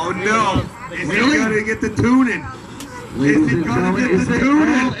 Oh no! Is he gonna get the tuning? Ladies Is he and gonna gentlemen, get is the it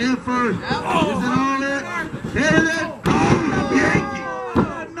tuning? all in for? Is it all in? Hit it! Oh, Yankee!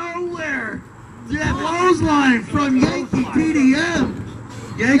 Out of nowhere! That clothesline from Yankee TDM!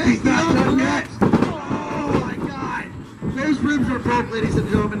 Yankee's not done yet. Oh my God! Those ribs are broke, ladies and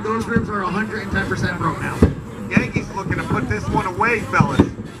gentlemen. Those ribs are 110% broke now. Yankee's looking to put this one away, fellas.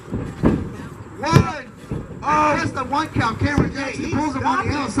 One! Oh, Just the one count. Cameron Jackson pulls him on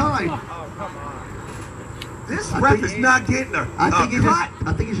the outside. this ref is not getting her. I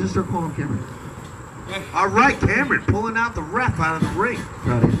think he should start calling Cameron. All right, Cameron pulling out the ref out of the ring.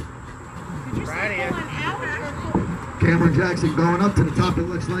 Proud of you. Cameron Jackson going up to the top. It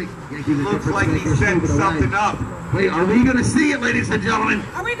looks like Yankees are Looks different like makers, he's setting moving away. something up. Wait, are we going to see it, ladies and gentlemen?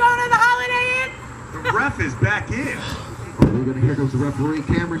 Are we going to the Holiday Inn? The ref is back in. Are we going to hear goes the referee?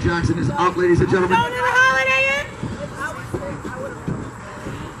 Cameron Jackson is up, ladies and gentlemen. Going to the Holiday Inn?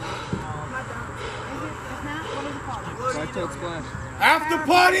 After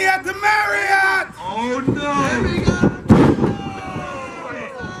party at the Marriott. Oh no!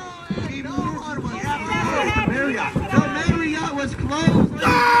 The Marriott was closed.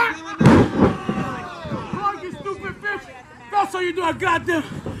 Fuck, you stupid bitch. That's how you do a goddamn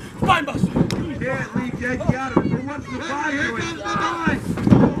spine buster. You can't leave Yankee out of it. But what's the vibe Here doing? comes the line.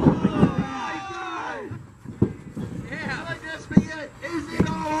 Yeah, let this be it. Is it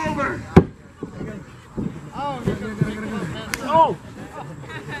all over? Oh,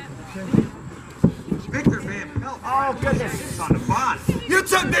 Victor Van Pelt. oh goodness. On the bond. You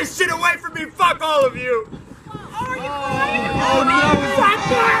took this shit away from me. Fuck all of you. Are you crying? Oh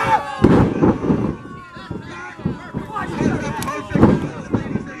no!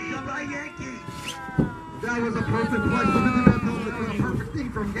 That was a perfect play from the net. That was a perfect thing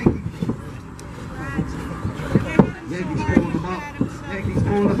from Yankee. Yankees pulling them up. Yankees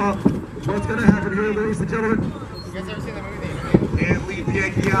pulling them up. What's going to happen here, ladies and gentlemen? Can't leave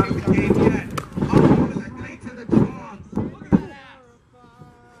Yankee out of the game yet. Oh, right to the jaw.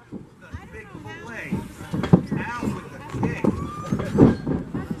 Big play. Out with the kick.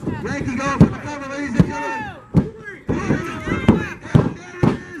 Yankee going for the cover, ladies and gentlemen.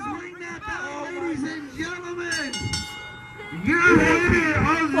 Ladies and gentlemen, your winner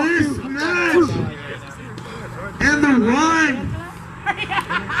of this match and the one,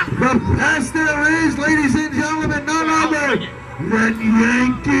 the best there is, ladies and gentlemen, none other than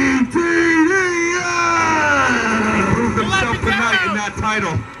Yankee TDM. He proved himself tonight in that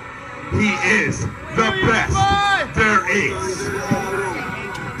title. He is the best there is.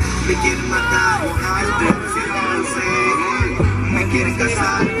 Me quieren matar, me quieren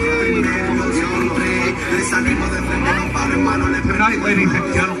casar, le salimos de frente, no para hermano, le Tonight, ladies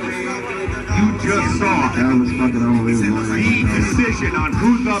and gentlemen, you just saw That was fucking unbelievable. the decision on who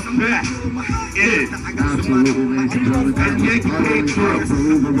the best is. Absolutely, ladies and gentlemen. And Yankee came through.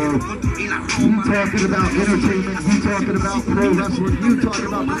 Unbelievable. You talking about entertainment, you talking about pro wrestling, you talking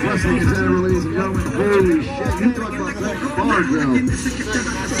about wrestling in general, ladies and gentlemen. Holy shit, you talking about that bar, Joe.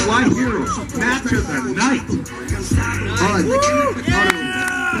 Fly Hero, match of the night.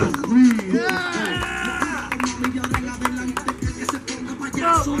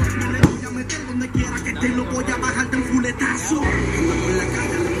 donde quiera que esté lo voy a bajar de un culetazo. Por la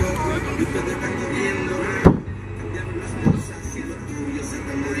calle le robo y ustedes están jodiendo. Cambiaron las cosas y lo tuyo se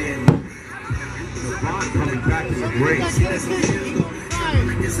está muriendo. Devon coming back to the ring.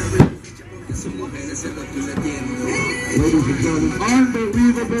 Ladies and gentlemen,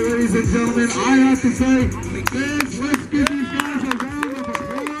 unbelievable, ladies and gentlemen. I have to say, fans, let's give these guys a round of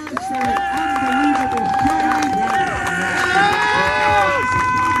applause for an unbelievable showing.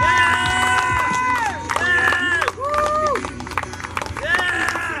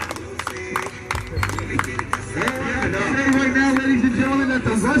 Right now, ladies and gentlemen, that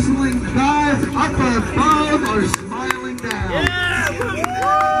the wrestling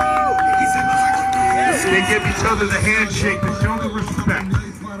each other the handshake to show the respect.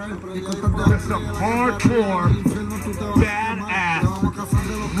 Just some hardcore, badass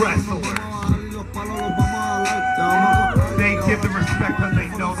wrestlers. They give the respect when they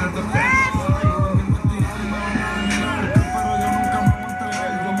know they're the best.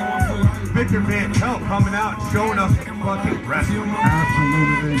 Victor Van Kel coming out and showing us the fucking wrestling.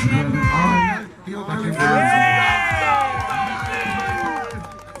 Absolutely,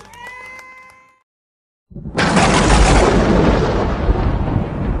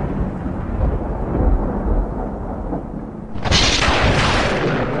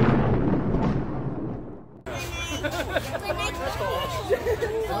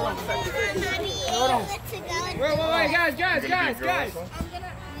 Wait, guys.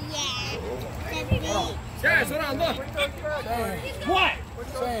 Guys, hold on, look. What?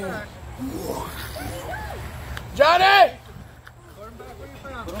 Johnny!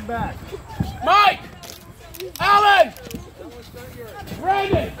 Put him back. Mike! Alan!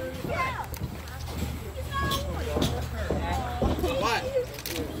 Brandon! What?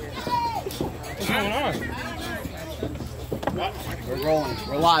 What's going on? What? We're rolling.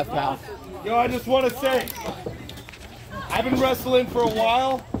 We're live, pal. Yo, I just want to say, I've been wrestling for a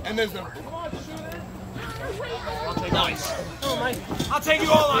while, and there's a... Nice. Come on, Mike. I'll take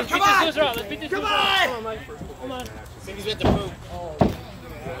you all on. Come on! Let's beat this Come on, Mike. Come on. I think he's at the boot. I'll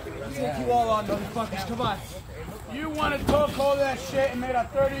take you all on, motherfuckers. Come on. You want to talk all that shit and made a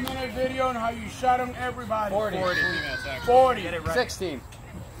 30-minute video on how you shot on everybody. 40 minutes, actually. 40. Get it right. 16.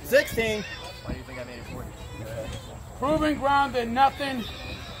 Why do you think I made it 40? Proving Ground did nothing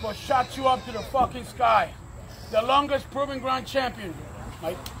but shot you up to the fucking sky. The longest Proving Ground champion.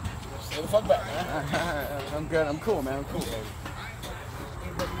 Mike, stay the fuck back, man. I'm good. I'm cool, man. I'm cool, baby.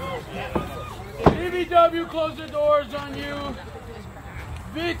 DBW closed the doors on you.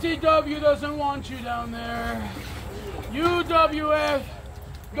 VTW doesn't want you down there. UWF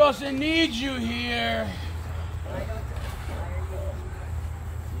doesn't need you here.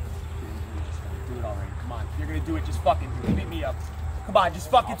 Do it already. Come on. If you're gonna do it, just fucking do it. Beat me up. Come on, just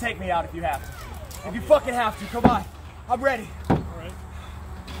fucking take me out if you have to. If you fucking have to, come on. I'm ready. Alright.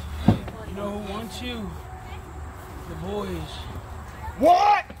 You know who wants you? The boys.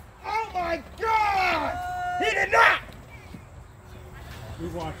 What? Oh my God! He did not! We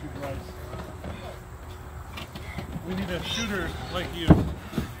want you, Bryce. We need a shooter like you.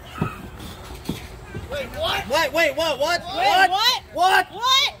 Wait, what? What?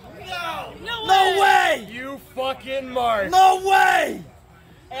 No way! You fucking marks. No way!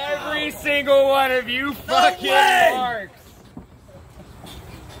 Every single one of you fucking marks.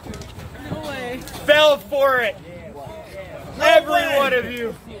 No way. Fell for it. Every one of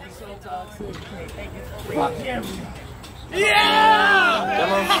you. Fuck him.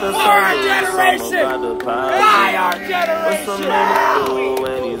 Yeah! Our generation! By our generation!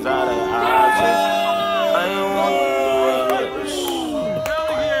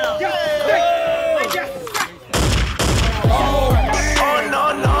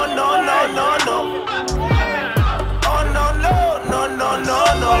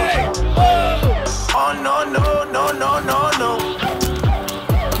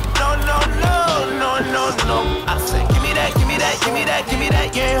 Give me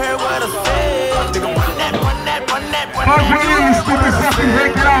that, you ain't heard what I said. Run that. Mark Williams, you stupid fucking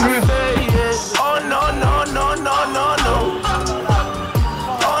dick, get out here. Oh no.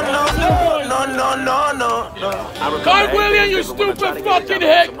 Mark Williams, you stupid fucking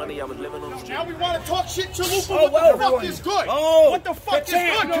hick. Now we want to talk shit to Lupa. What the fuck is good? What the fuck is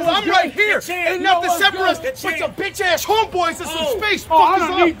good? Because I'm right here. Ain't nothing separate us but some bitch ass homeboys and some space. I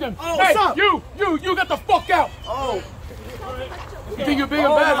don't need them. What's up? You get the fuck out. You think you're big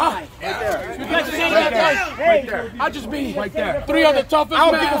and bad, huh? Right there. I just beat right there. 3 other toughest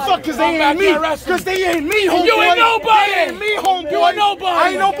I don't give a fuck because they ain't me. Because they ain't me, homeboy. You ain't nobody. They ain't me, homeboy. You ain't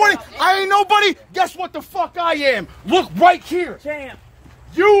nobody. I ain't nobody. Guess what the fuck I am? Look right here. Champ.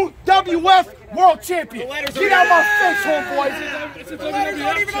 UWF World Champion. Get out my face, homeboy.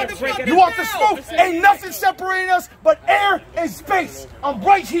 You want the smoke? Ain't nothing separating us but air and space. I'm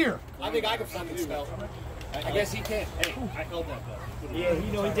right here. I think I can fucking spell. I guess he can. Hey, I felt that though. Yeah,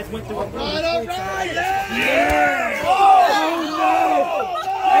 you know he just went through it. Yeah! Oh no!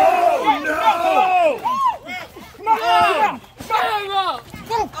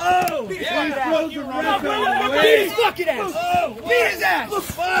 Beat his fucking ass! Beat his ass!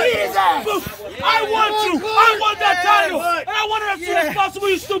 I want you! I want that title! And I want it as soon as possible,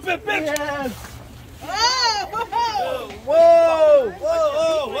 you stupid bitch!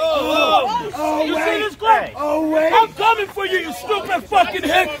 You see this crowd? I'm coming for you, you stupid fucking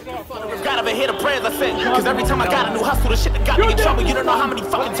hick! Gotta be here to prayers I sent. Cause every time I got a new hustle, the shit that got me in trouble. You don't know how many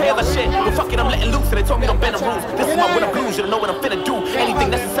fucking tales I shit. But fuck it, I'm letting loose. And they told me don't bend the rules. This is my winter blues. You don't know what I'm finna do.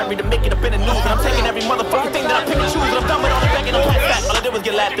 Anything necessary to make it up in the news. And I'm taking every motherfucking thing that I pick and choose. And I'm done with all the back and the pass back. All I did was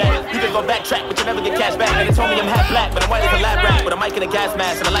get laughed at. You can go backtrack, but you never get cash back. And they told me I'm half black, but I'm white as a lab rat. With a mic and a gas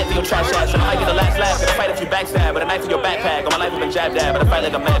mask. And a light in your trash ass. And I might be the last laugh. And I fight if you backstab. But a knife in your backpack. All my life has been jabbed at. But I fight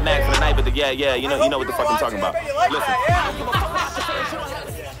like a Mad Max. And a knife at the yeah, you know what the fuck I'm talking about. Listen.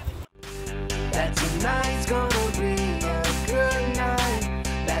 That tonight's gonna be a good night.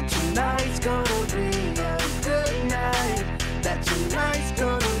 That tonight's gonna be a good night. That tonight's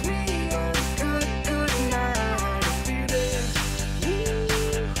gonna be a good night. Feel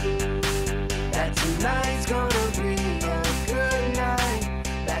it. That tonight's gonna be a good night.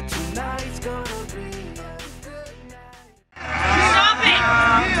 That tonight's gonna be a good night.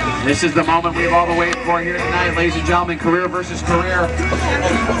 This is the moment we've all been waiting for here tonight, ladies and gentlemen. Career versus career.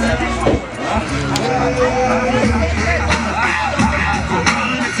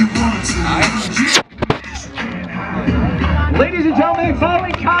 Ladies and gentlemen, the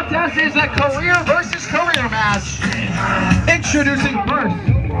following contest is a career versus career match. Introducing first,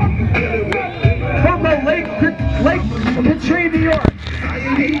 from the Lake Katrina, New York,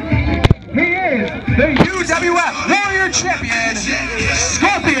 he is the UWF Warrior Champion,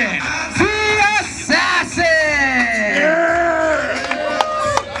 Scorpion the Assassin!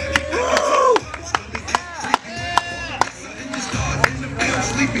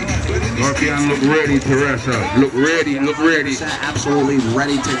 Scorpion, look ready to wrestle. Look ready, look ready. Absolutely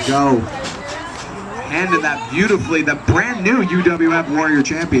ready to go. Handed that beautifully, the brand new UWF Warrior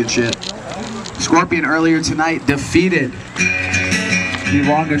Championship. Scorpion earlier tonight defeated the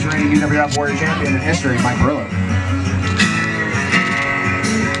longest reigning UWF Warrior Champion in history, Mike Perillo.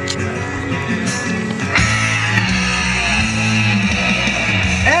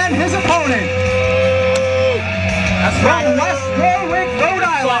 And his opponent, from West Warwick, Rhode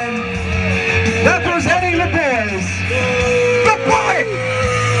Island, representing the Bears, the Bullet,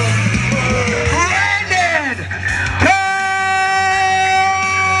 Brandon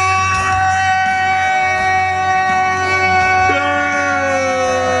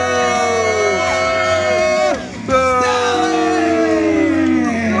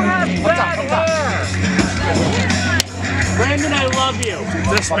Brandon, I love you.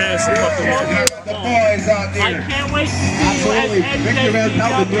 This man is fucking The boys out there. I can't wait to see you Absolutely. at Victor Van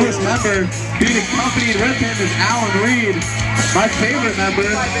Pelt, the newest member, being accompanied with him is Alan Reed, my favorite member.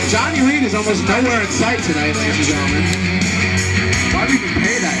 Johnny Reed is almost nowhere in sight tonight, ladies and gentlemen. Why do we even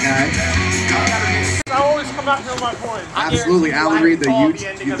pay that guy? I always come out here with my boys. Absolutely, Alan Reed, the huge,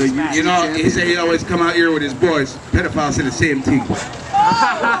 You know, he said he always come out here with his boys. Pedophiles say the same thing.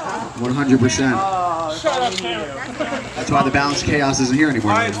 100%. Shut up, Cameron. That's why the Balanced Chaos isn't here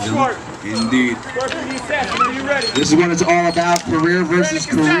anymore. All right, Scorp. Indeed. Scorpion the Assassin, are you ready? This is what it's all about, career versus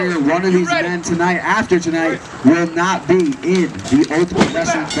career. One of these men tonight, after tonight, will not be in the Ultimate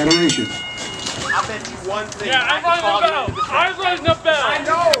Wrestling Federation. I bet you one thing. Yeah, I'm running the bell. I'm running the bell. I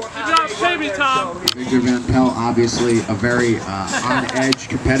know. Good job, pay me, Tom. Victor Van Pelt, obviously a very on-edge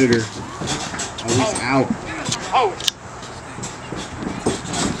competitor. Always out. Oh.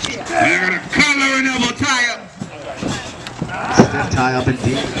 I got a collar and elbow tie up. Stiff tie up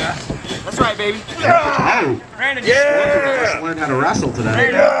indeed. That's right, baby. Oh, Brandon, just learned how to wrestle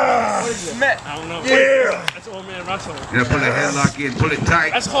today. what is Smith? I don't know. Yeah. That's old man wrestling. You know, pull the headlock in, pull it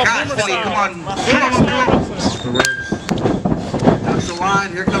tight. That's called Constantly, boomerang. come on. Off the ropes. Touch the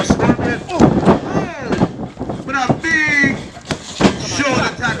line. Here comes Scorpion. With a big shoulder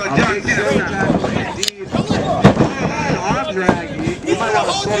tackle, John Cena. Indeed. Arm drag. You might want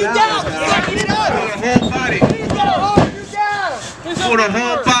to slow down. For the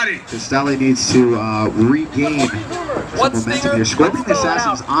whole body. Costelli needs to regain some momentum here. Scorpion the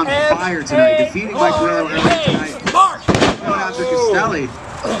Assassin's on fire tonight, defeating Mike Perillo earlier tonight. Going after Costelli.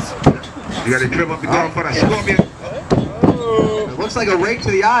 You got to trip up the gun for the Scorpion. It looks like a rake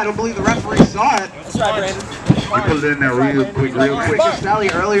to the eye. I don't believe the referee saw it. That's right, Brandon. You put it in there real quick, real quick. Costelli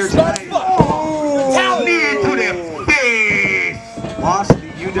earlier tonight Knee to the face. lost the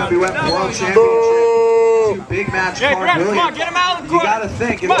UWF World Championship to Big Match Clark Come on, Williams. get him out of the You corner. gotta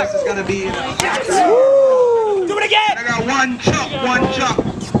think if this is gonna be in a factory. Do it again. I got one chop, one chop.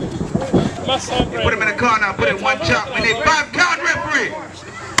 Put him in the corner, put it one chop. We need 5 count referee.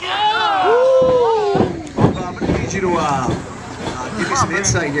 I'm gonna need you to give me some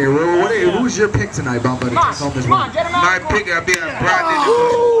insight here. Who's your pick tonight, Bumba, to take home this one? Get him out. My pick will be a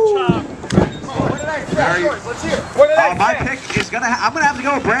Brandon. My pick is I'm gonna have to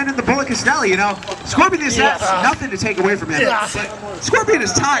go with Brandon the Bullet Castelli. You know, Scorpion the Assassin, nothing to take away from him. Scorpion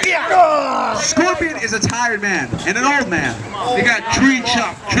is tired. Scorpion is a tired man and an old man. They got tree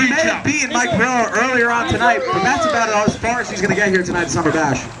chop. He may have beaten Mike Perillo earlier on tonight, but that's about as far as he's gonna get here tonight at Summer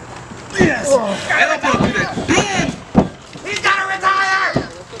Bash. Yes. Elbow to the dick. He's gotta retire.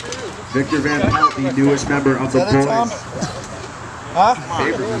 Victor Van Pelt, the newest member of the Boys. Huh?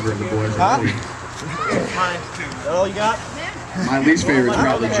 Favorite member of the Boys. Huh? All you got? My least favorite is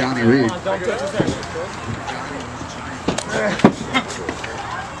probably Johnny Reed.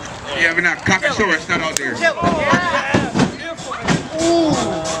 Yeah, but now Cockatosaurus not out there. Ooh,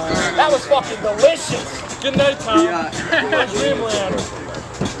 that was fucking delicious. Good night, Tom. Dreamland.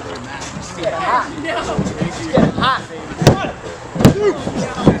 It's getting hot. It's getting hot.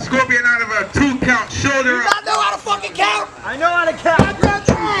 Scorpion out of a 2-count shoulder. You not know how to fucking count? I know how to count.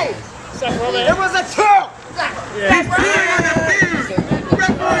 It was a 2. He's pulling on the beard.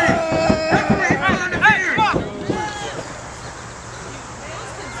 Referee pull on the beard.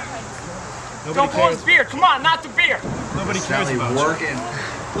 Don't pull his beard. Come on, not the beard. Nobody cares about working.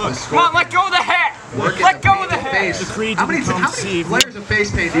 Come on, let go of the hat. Let go of the hat. How many layers of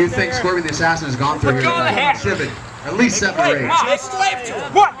face paint do you think Scorpion the Assassin has gone through here tonight? 7. At least 7 or 8.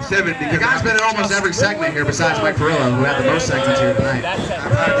 What? 7, because the guy's been in almost every segment here besides Mike Perillo, who had the most segments here tonight.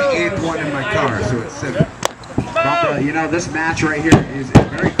 I've had the 8th one in my car, so it's 7. But, you know, this match right here is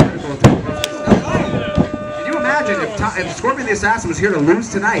very critical. Can you imagine if Scorpion the Assassin was here to lose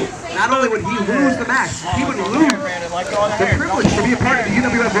tonight? Not only would he lose the match, he would lose the privilege to be a part of the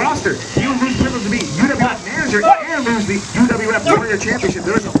UWF roster. He would lose the privilege to be UWF manager and lose the UWF Warrior Championship.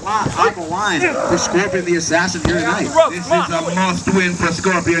 There's a lot on the line for Scorpion the Assassin here tonight. This is a must-win for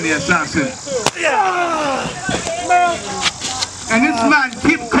Scorpion the Assassin. And this man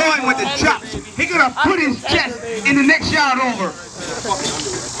keep going with the chops. He gonna put his chest in the next yard over.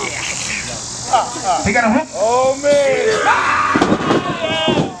 He got a hook. Oh man!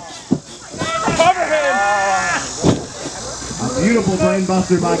 Cover him! A beautiful brain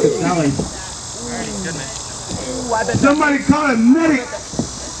buster by Castelli. Somebody call him medic.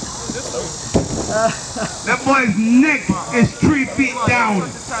 That boy's neck is 3 feet down.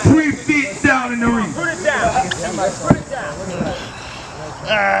 3 feet down in the ring. Put it down. Put it down.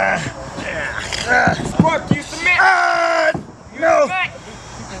 Squad, do you submit? No.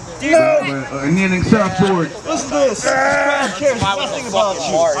 Kneeling surfboard. Listen to this. Brad cares nothing about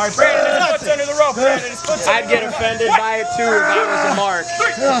you. All right, Brandon, his foot's under the rope. Brandon, his foot's under the rope. I'd get offended by it too if that was a mark.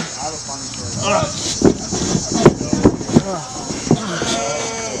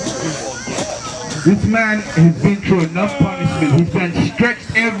 This man has been through enough punishment. He's been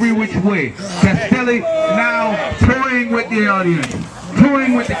stretched every which way. Castelli now toying with the audience.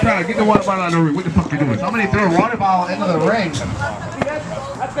 Toying with the crowd. Get the water bottle out of the ring. What the fuck you doing? Somebody threw a water bottle into the ring.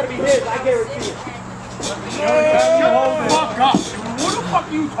 That's gonna be his, I guarantee it. Fuck up. What the fuck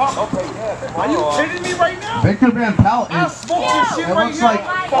are you talking about? Are you kidding me right now? Victor Van Pelt I'll is. smoke your shit It right looks here. like.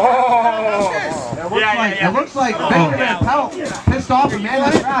 It looks like Victor Van Pelt pissed off a man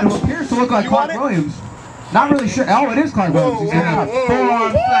in the crowd who appears to look like Clark Williams. Not really sure. Oh, it is Clark Williams. He's gonna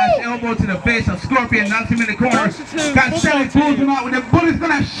forearm slash elbow to the face of Scorpion, knocks him in the corner. Castelli pulls him out with the bullet's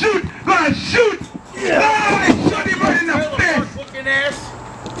gonna shoot! Gonna shoot! No, they shot him right in the face!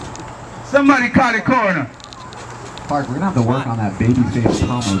 Somebody call the coroner. Clark, we're gonna have to work on that baby face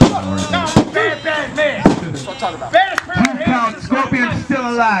promo. Bad man. 2 count, Scorpion's still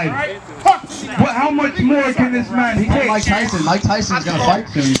alive. How much more can this man take? Mike Tyson. Mike Tyson's gonna fight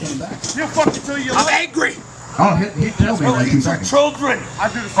soon. He's coming back. You fucking till you. I'm angry. Oh, he killed me in like 2 seconds. Children. I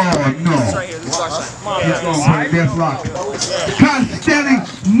do this. Oh no. He's going for the death lock. Castelli,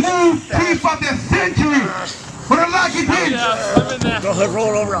 move thief of the century. For the lock it in. Go ahead,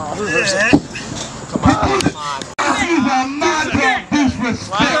 roll over. I'll reverse it. Come on. He's a man of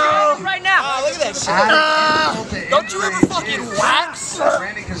disrespect. Right now. Look at that shit. Don't you ever fucking wax?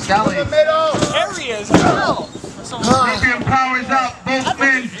 Randy Castelli. There he is. Hell. Scorpion powers out. Both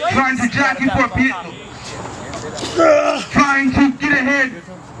men trying to jockey for Pete. Trying to get ahead.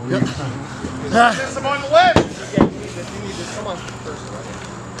 Some on the left.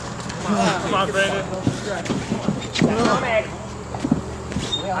 Come on, Brandon.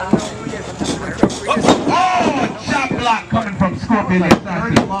 Oh, chop block coming from Scorpion.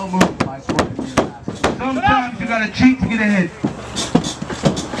 Very slow move by Scorpion. Sometimes you gotta cheat to get ahead.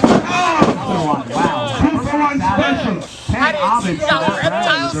 Oh! Wow. 2-for-1 special. You got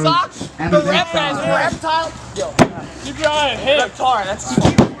reptile socks? The reptile? Yo, keep your eye on him. Reptar, that's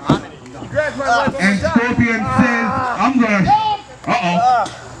And Scorpion says, I'm gonna. Uh-oh.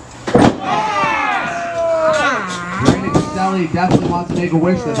 Castelli definitely wants to make a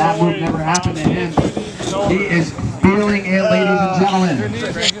wish that that move never happened to him. He is feeling it, ladies and gentlemen.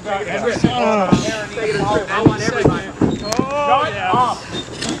 I want everybody.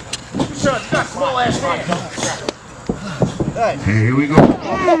 Hey, here we go.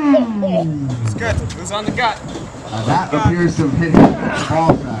 It's good. It was on the gut. That appears to have hit him in the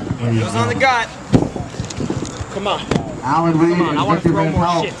ball sack. It was on the gut. Come on. Alan Reed Come on, I and want to Victor throw Van more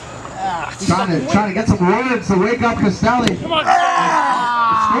Pelt shit. trying to get some words to wake up Castelli. Come on.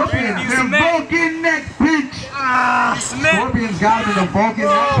 Scorpion, You the submit. Vulcan neck pinch. Scorpion's got him in the Vulcan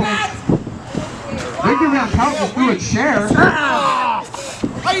neck pinch. Victor Van Pelt just threw a chair.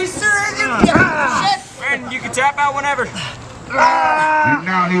 Are you serious? And you can tap out whenever. And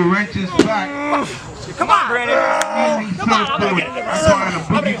now he wrenches back. Come on, Brandon. Come on, I'm gonna get it. That's why I'm a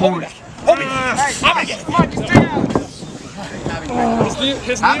boogie board. I'm gonna get it. Come on, you stay out.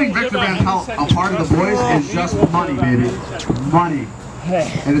 Having Victor Van Pelt a part of the boys is just money, baby. Money.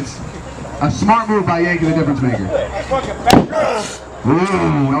 And it's a smart move by Yankee, the difference maker.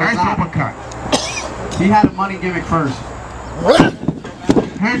 Ooh, nice uppercut. He had a money gimmick first.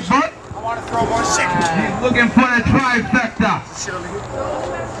 Headbutt. I want to throw more shit. He's looking for the trifecta.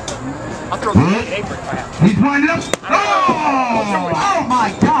 I'll throw the apron if I have to. He's winding up. Oh! Oh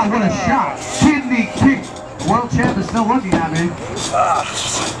my God, what a shot. Kidney kick. World champ is still looking at me.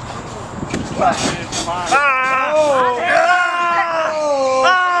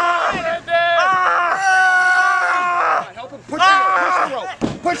 Help him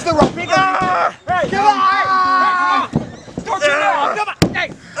push the rope. Hey, come on. Don't you know? Come on. Hey.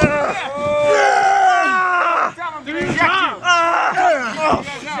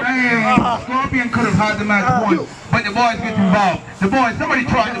 Man, Scorpion could have had the match won, but the boys get involved. The boys, somebody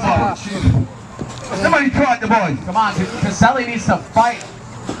tried the boys. Somebody tried the boys. Come on, Castelli needs to fight.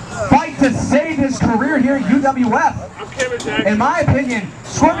 Fight to save his career here at UWF. In my opinion,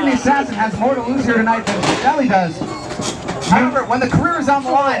 Scorpion the Assassin has more to lose here tonight than Castelli does. However, when the career is on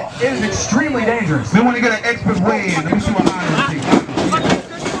the line, it is extremely dangerous. They want to get an expert weigh in. Let me see what I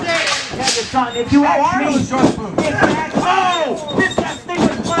If you ask me, Arnold is short move. this thing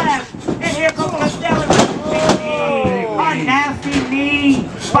was flash, and here comes Castelli with a nasty knee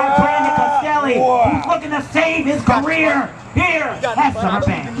by Brandon Castelli, who's looking to save his career here at Summer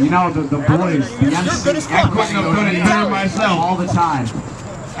Band. You know, the boys, the MC, I couldn't have done it better myself. all the time.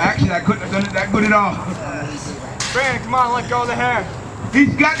 Actually, I couldn't have done it that good at all. Brandon, come on, let go of the hair.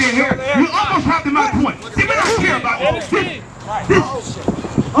 He's got the hair. You almost have the match point. See, we don't care about this.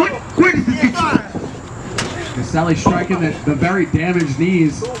 Where does this get you? Castelli striking the very damaged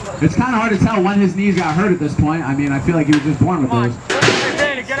knees. It's kind of hard to tell when his knees got hurt at this point. I mean, I feel like he was just born with those.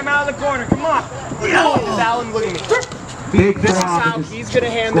 Brandon, get him out of the corner. Come on. Oh, Alan, look at me. Big This is how he's gonna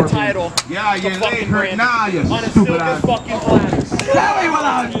hand the title. Yeah, to your leg fucking hurt Brandon now, you on a stupid silver ass. fucking platter. Castelli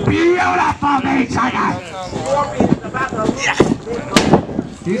with a beautiful knee,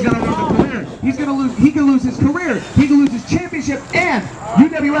 He's gonna lose a career. He can lose his career. He can lose his championship and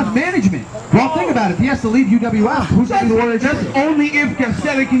UWF management. Well, think about it. If he has to leave UWF, who's going to be the Warrior That's champion? only if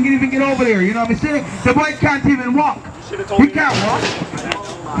Castelli can even get over there. You know what I'm saying? The boy can't even walk. He can't walk.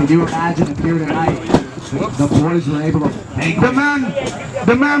 Can you imagine if here tonight the boys were able to make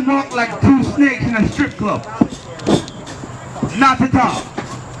The man walked like two snakes in a strip club. Not at all.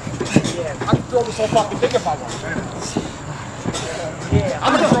 I can throw this whole fucking thing if I want.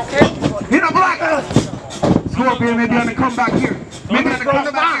 I'm gonna throw it. Hit a block. Scorpion maybe on the comeback here. Maybe on the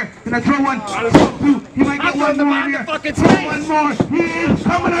comeback here. Can I throw one? Two. He might get one more here. One more. He is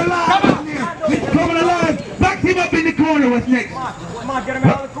coming alive in here. He's coming alive. Back him up in the corner. What's next? Come on, get him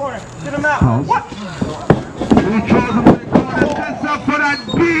out of the corner. Get him out. What? He throws him in the corner. Sets up for that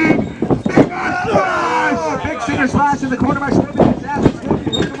big stinger slash. big stinger slash in the corner by Scorpion.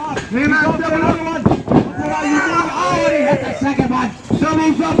 Scorpion, come on. Hey, man, another one. Oh, he hit the second one.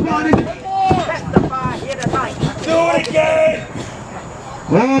 Doubles up on it. Testify here tonight. Do it again.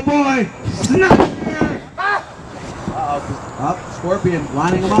 Oh boy. Snap. Up, Scorpion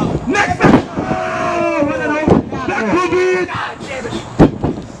lining him up. Next up. Oh, run it over. That could be it.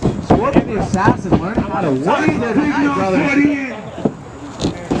 Scorpion the Assassin learning how to work He there tonight, signals brother. for the end.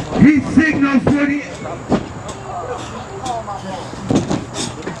 He signals for the end.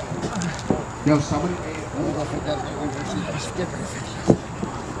 Yo, somebody.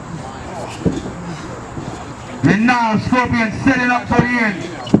 And now Scorpion setting up for the end.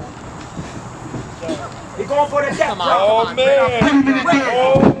 He's going for the death drop. Oh, man. Put him in the dirt.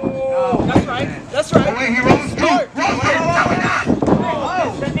 Oh, that's right. That's right. Oh, wait, he rolls through. Rolls through.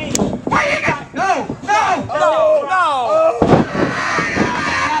 Where you go? No! No.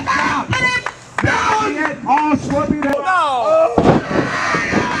 Oh, Scorpion. No.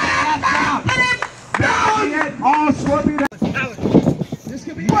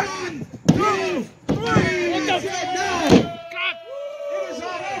 1, 2, 3. It is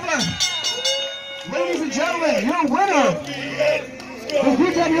all over. Ladies and gentlemen, your winner, the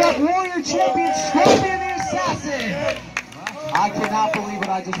BWF Warrior Champion, Scorpion the Assassin. I cannot believe what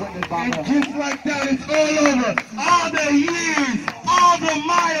I just witnessed, Bob. And just like that, it's all over. All the years, all the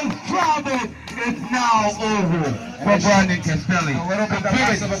miles traveled, it's now over for Brandon Castelli. A little bit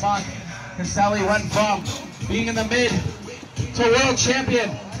less of a month. Castelli went from being in the mid to world champion,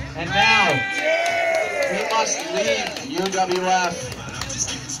 and now he must leave UWF.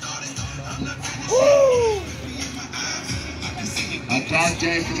 A Dark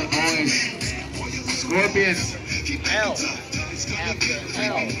day for the boys. Scorpion.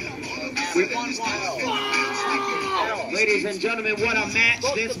 Ladies and gentlemen, what a match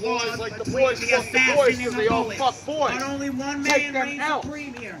this was between the Assassin and the Bullet. But only one man reigns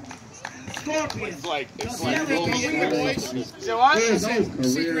supreme here. Scorpion. It's like Castelli, in the boys. So I His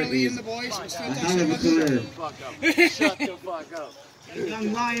was career in the boys. a hell of a career. Shut the fuck up. a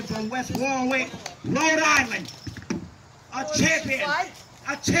young lion from West Warwick, Rhode Island. A champion.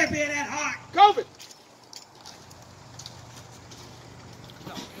 A champion at heart. COVID.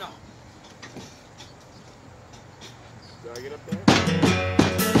 No. Do I get up there?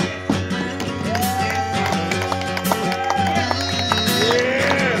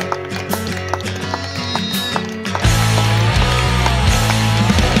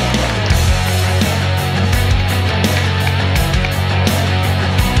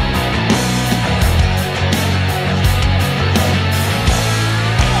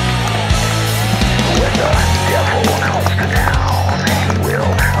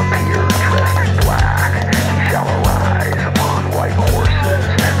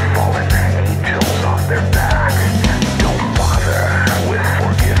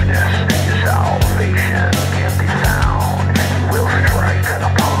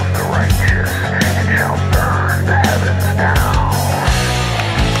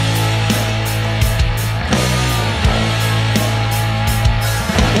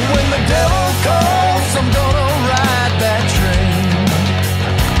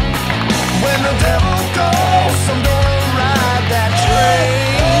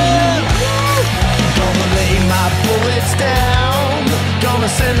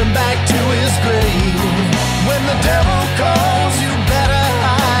 Send him back to his grave when the devil calls.